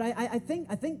I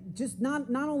think just not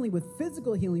only with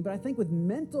physical healing, but I think with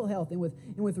mental health and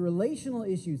with relational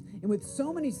issues and with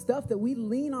so many stuff that we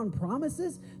lean on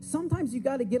promises, sometimes you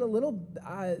got to get a little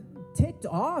ticked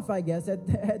off, I guess, at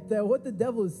what the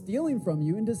devil is stealing from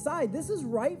you and decide this is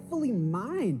rightfully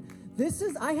mine.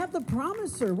 I have the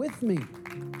promiser with me.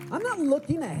 I'm not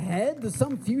looking ahead to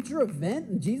some future event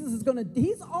and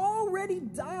he's already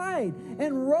died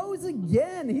and rose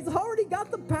again. He's already got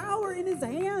the power in his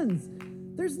hands.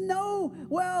 There's no,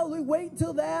 we wait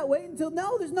until,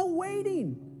 no, there's no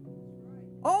waiting.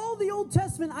 All the Old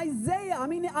Testament, Isaiah,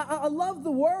 I love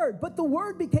the Word, but the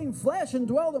Word became flesh and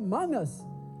dwelled among us.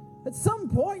 At some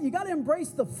point, you got to embrace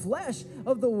the flesh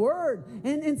of the Word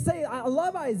and say, I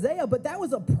love Isaiah, but that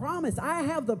was a promise. I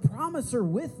have the promiser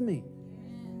with me.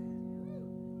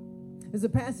 There's a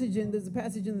passage in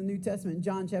the New Testament, in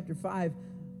John chapter 5,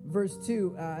 verse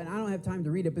 2, and I don't have time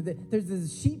to read it, but there's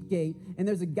this sheep gate, and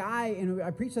there's a guy, and I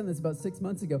preached on this about 6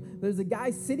 months ago. There's a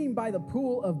guy sitting by the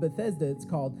pool of Bethesda, it's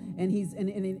called, and he's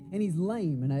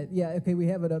lame. And we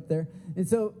have it up there. And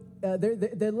so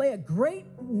they lay a great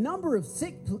number of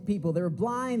sick people. They were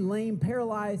blind, lame,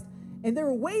 paralyzed, and they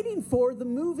were waiting for the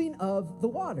moving of the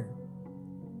water.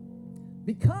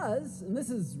 Because, and this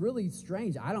is really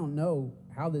strange, I don't know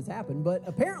how this happened, but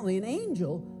apparently an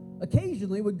angel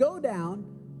occasionally would go down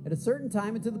at a certain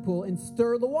time into the pool and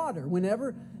stir the water.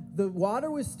 Whenever the water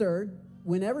was stirred,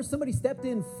 whenever somebody stepped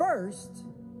in first,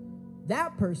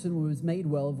 that person was made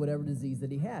well of whatever disease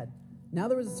that he had. Now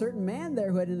there was a certain man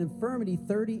there who had an infirmity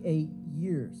 38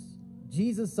 years.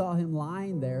 Jesus saw him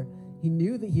lying there. He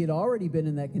knew that he had already been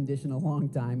in that condition a long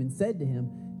time and said to him,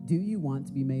 "Do you want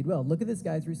to be made well?" Look at this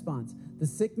guy's response. The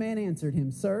sick man answered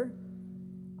him, "Sir,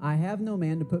 I have no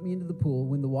man to put me into the pool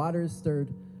when the water is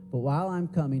stirred, but while I'm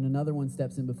coming, another one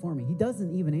steps in before me." He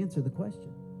doesn't even answer the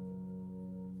question.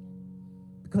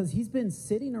 Because he's been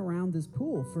sitting around this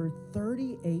pool for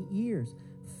 38 years,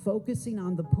 focusing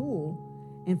on the pool,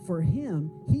 and for him,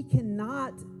 he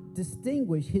cannot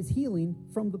distinguish his healing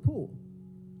from the pool.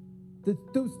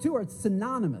 Those two are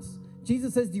synonymous.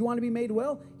 Jesus says, "Do you want to be made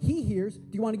well?" He hears,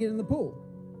 "Do you want to get in the pool?"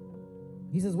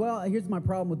 He says, "Well, here's my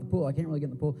problem with the pool. I can't really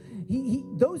get in the pool."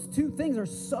 Those two things are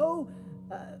so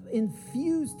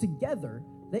infused together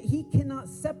that he cannot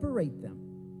separate them.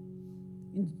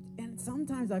 And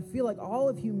sometimes I feel like all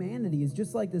of humanity is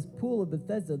just like this pool of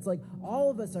Bethesda. It's like all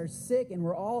of us are sick and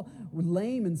we're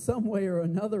lame in some way or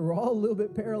another. We're all a little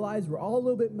bit paralyzed. We're all a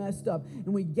little bit messed up.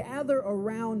 And we gather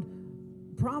around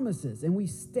promises and we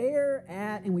stare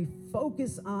at and we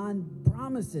focus on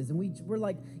promises and we're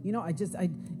like, I just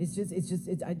have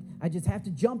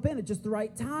to jump in at just the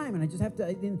right time, and I just have to,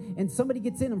 and somebody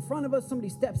gets in front of us, somebody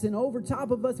steps in over top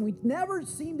of us, and we never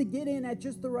seem to get in at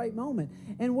just the right moment.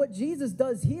 And what Jesus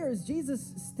does here is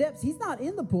he's not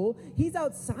in the pool, he's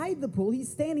outside the pool, he's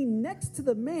standing next to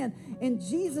the man, and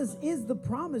Jesus is the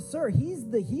promiser. He's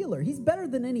the healer. He's better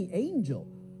than any angel.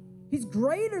 He's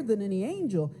greater than any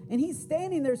angel, and he's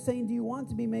standing there saying, "Do you want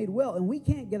to be made well?" And we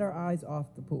can't get our eyes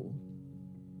off the pool.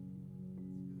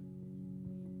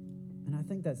 And I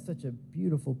think that's such a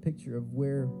beautiful picture of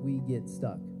where we get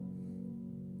stuck.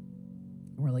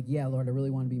 And we're like, "Yeah, Lord, I really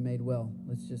want to be made well.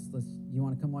 You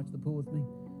want to come watch the pool with me?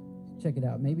 Check it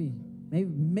out. Maybe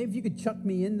Maybe if you could chuck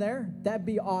me in there, that'd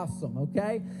be awesome,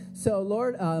 okay? So,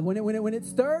 Lord, when it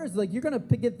stirs, like you're going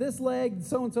to get this leg,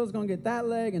 so-and-so's going to get that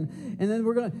leg, and then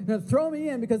we're going to throw me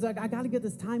in because I got to get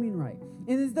this timing right.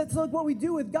 And that's like what we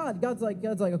do with God. God's like,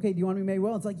 okay, do you want to be made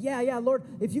well? It's like, yeah, Lord,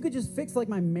 if you could just fix like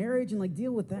my marriage and like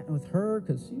deal with that with her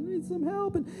because she needs some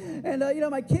help, and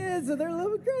my kids, they're a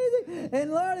little bit crazy.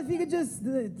 And Lord, if you could just,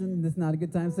 it's not a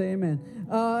good time to say amen.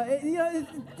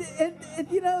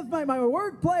 If my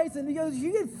workplace, and he goes,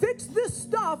 you can fix this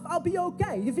stuff, I'll be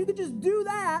okay. If you could just do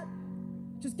that,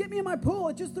 just get me in my pool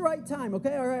at just the right time,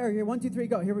 okay? All right, here, 1, 2, 3,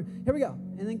 go. Here we go.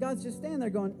 And then God's just standing there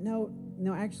going, no,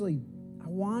 actually, I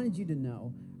wanted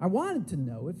to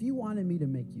know if you wanted me to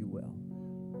make you well.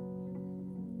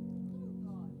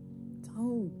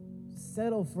 Don't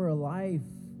settle for a life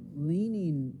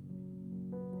leaning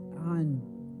on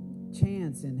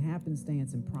chance and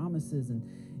happenstance and promises and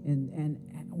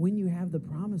when you have the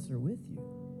promiser with you.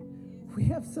 We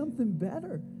have something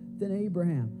better than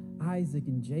Abraham, Isaac,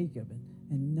 and Jacob,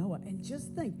 and Noah. And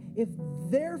just think, if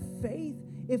their faith,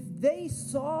 if they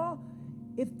saw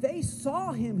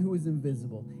him who was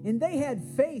invisible, and they had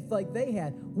faith like they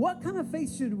had, what kind of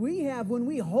faith should we have when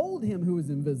we hold him who is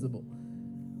invisible?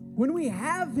 When we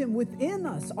have him within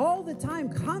us all the time,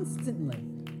 constantly.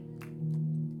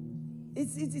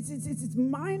 It's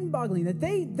mind-boggling that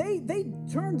they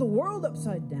turned the world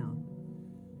upside down.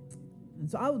 And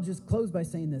so I will just close by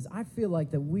saying this. I feel like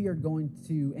that we are going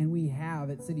to, and we have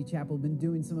at City Chapel, been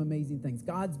doing some amazing things.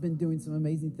 God's been doing some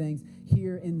amazing things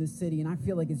here in the city, and I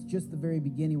feel like it's just the very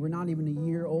beginning. We're not even a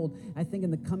year old. I think in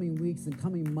the coming weeks and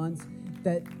coming months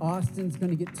that Austin's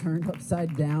going to get turned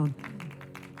upside down.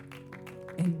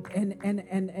 And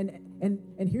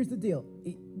here's the deal.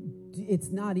 It's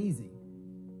not easy.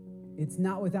 It's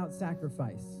not without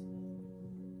sacrifice.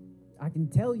 I can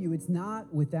tell you it's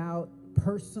not without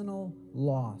personal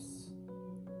loss.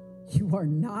 You are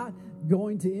not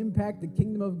going to impact the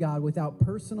kingdom of God without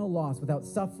personal loss, without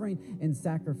suffering and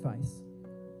sacrifice.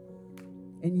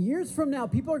 And years from now,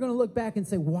 people are going to look back and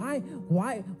say, why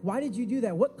did you do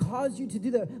that? What caused you to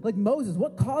do that? Like Moses,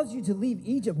 what caused you to leave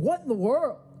Egypt? What in the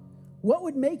world? What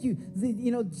would make you,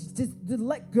 just to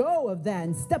let go of that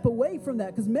and step away from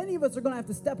that? Because many of us are going to have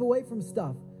to step away from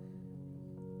stuff.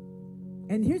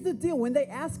 And here's the deal. When they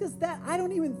ask us that, I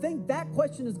don't even think that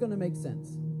question is going to make sense.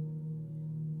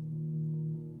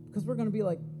 Because we're going to be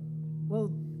like,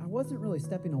 well, I wasn't really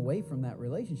stepping away from that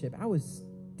relationship. I was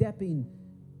stepping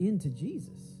into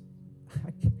Jesus.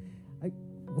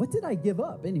 What did I give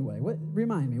up anyway?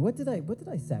 Remind me, what did I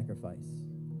sacrifice?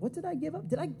 What did I give up?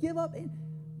 Did I give up?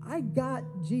 I got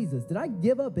Jesus. Did I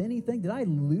give up anything? Did I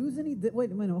lose anything? Wait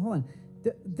a minute, hold on.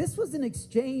 This was an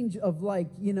exchange of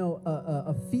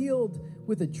a field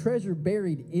with a treasure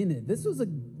buried in it. This was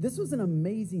an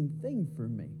amazing thing for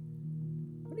me.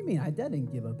 What do you mean? I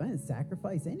didn't give up. I didn't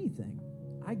sacrifice anything.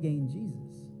 I gained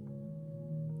Jesus.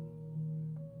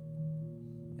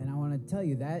 And I want to tell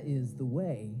you, that is the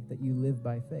way that you live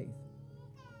by faith.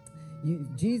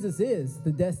 Jesus is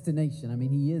the destination. I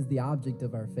mean, he is the object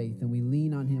of our faith, and we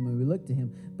lean on him and we look to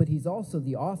him, but he's also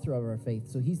the author of our faith,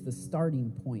 so he's the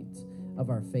starting point of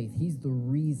our faith. He's the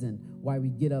reason why we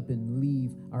get up and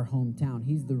leave our hometown.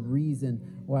 He's the reason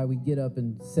why we get up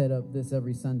and set up this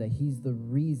every Sunday. He's the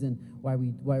reason why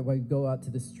we go out to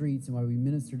the streets and why we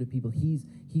minister to people. He's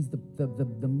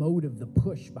the motive, the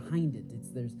push behind it.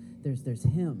 There's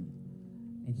him.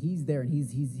 And he's there, and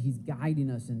he's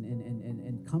guiding us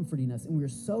and comforting us, and we're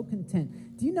so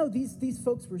content. Do you know these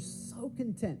folks were so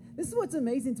content? This is what's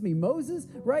amazing to me. Moses,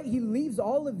 right? He leaves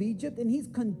all of Egypt, and he's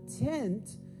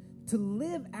content to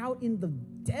live out in the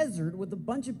desert with a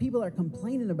bunch of people that are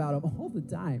complaining about him all the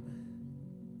time.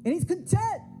 And he's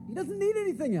content. He doesn't need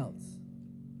anything else.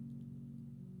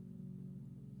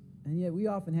 And yet we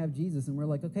often have Jesus, and we're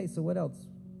like, okay, so what else?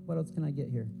 What else can I get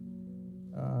here?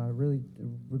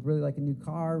 Would really like a new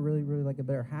car, really like a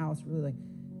better house, really like...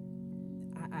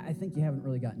 I think you haven't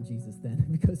really gotten Jesus then,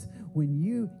 because when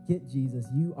you get Jesus,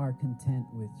 you are content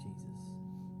with Jesus.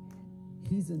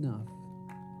 He's enough.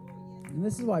 And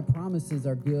this is why promises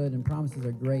are good and promises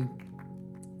are great.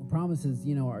 Promises,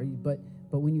 but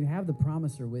when you have the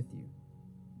promiser with you,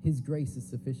 his grace is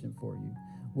sufficient for you,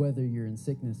 whether you're in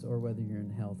sickness or whether you're in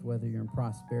health, whether you're in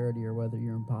prosperity or whether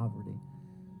you're in poverty.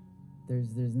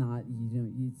 There's not,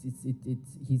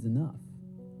 he's enough.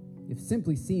 If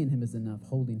simply seeing him is enough,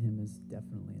 holding him is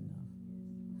definitely enough.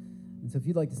 And so if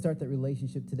you'd like to start that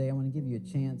relationship today, I want to give you a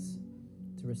chance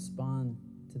to respond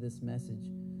to this message.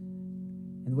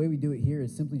 And the way we do it here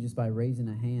is simply just by raising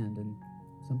a hand. And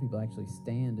some people actually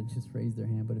stand and just raise their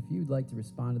hand. But if you'd like to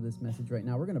respond to this message right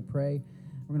now, we're going to pray.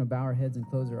 We're going to bow our heads and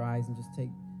close our eyes and just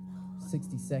take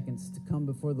 60 seconds to come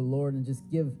before the Lord and just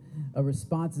give a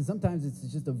response. And sometimes it's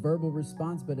just a verbal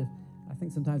response, but I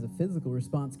think sometimes a physical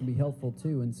response can be helpful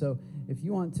too. And so if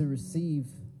you want to receive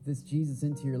this Jesus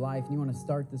into your life and you want to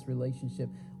start this relationship,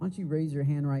 why don't you raise your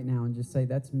hand right now and just say,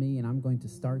 that's me, and I'm going to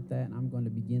start that, and I'm going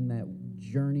to begin that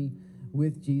journey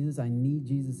with Jesus. I need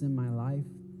Jesus in my life,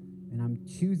 and I'm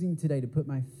choosing today to put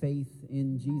my faith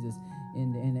in Jesus,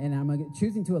 and I'm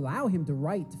choosing to allow him to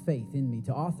write faith in me,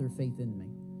 to author faith in me.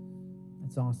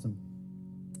 That's awesome.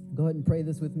 Go ahead and pray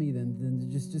this with me then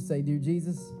just say, dear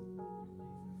Jesus,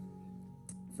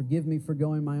 forgive me for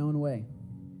going my own way.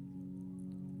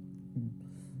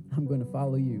 I'm going to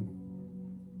follow you.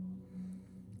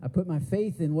 I put my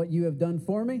faith in what you have done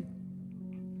for me,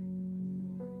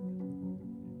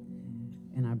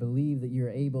 and I believe that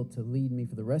you're able to lead me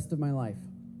for the rest of my life.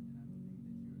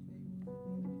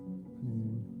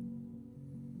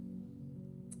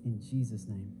 In Jesus'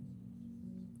 name,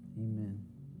 amen.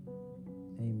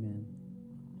 Amen.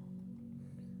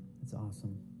 That's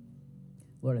awesome.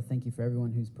 Lord, I thank you for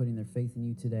everyone who's putting their faith in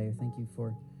you today. I thank you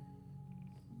for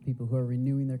people who are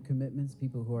renewing their commitments,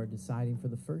 people who are deciding for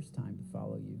the first time to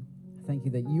follow you. I thank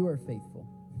you that you are faithful.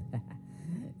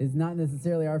 It's not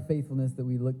necessarily our faithfulness that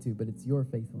we look to, but it's your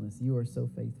faithfulness. You are so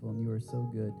faithful and you are so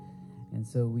good. And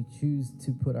so we choose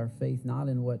to put our faith not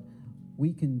in what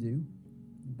we can do,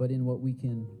 but in what we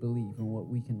can believe and what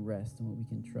we can rest and what we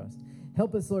can trust.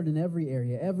 Help us, Lord, in every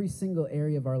area, every single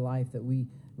area of our life that we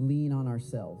lean on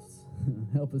ourselves.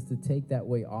 Help us to take that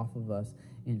weight off of us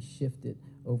and shift it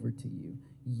over to you.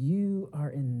 You are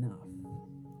enough.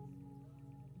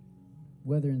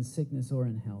 Whether in sickness or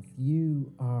in health,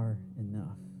 you are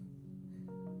enough.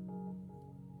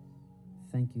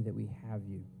 Thank you that we have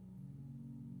you.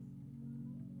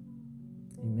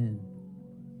 Amen.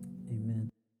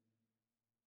 Amen.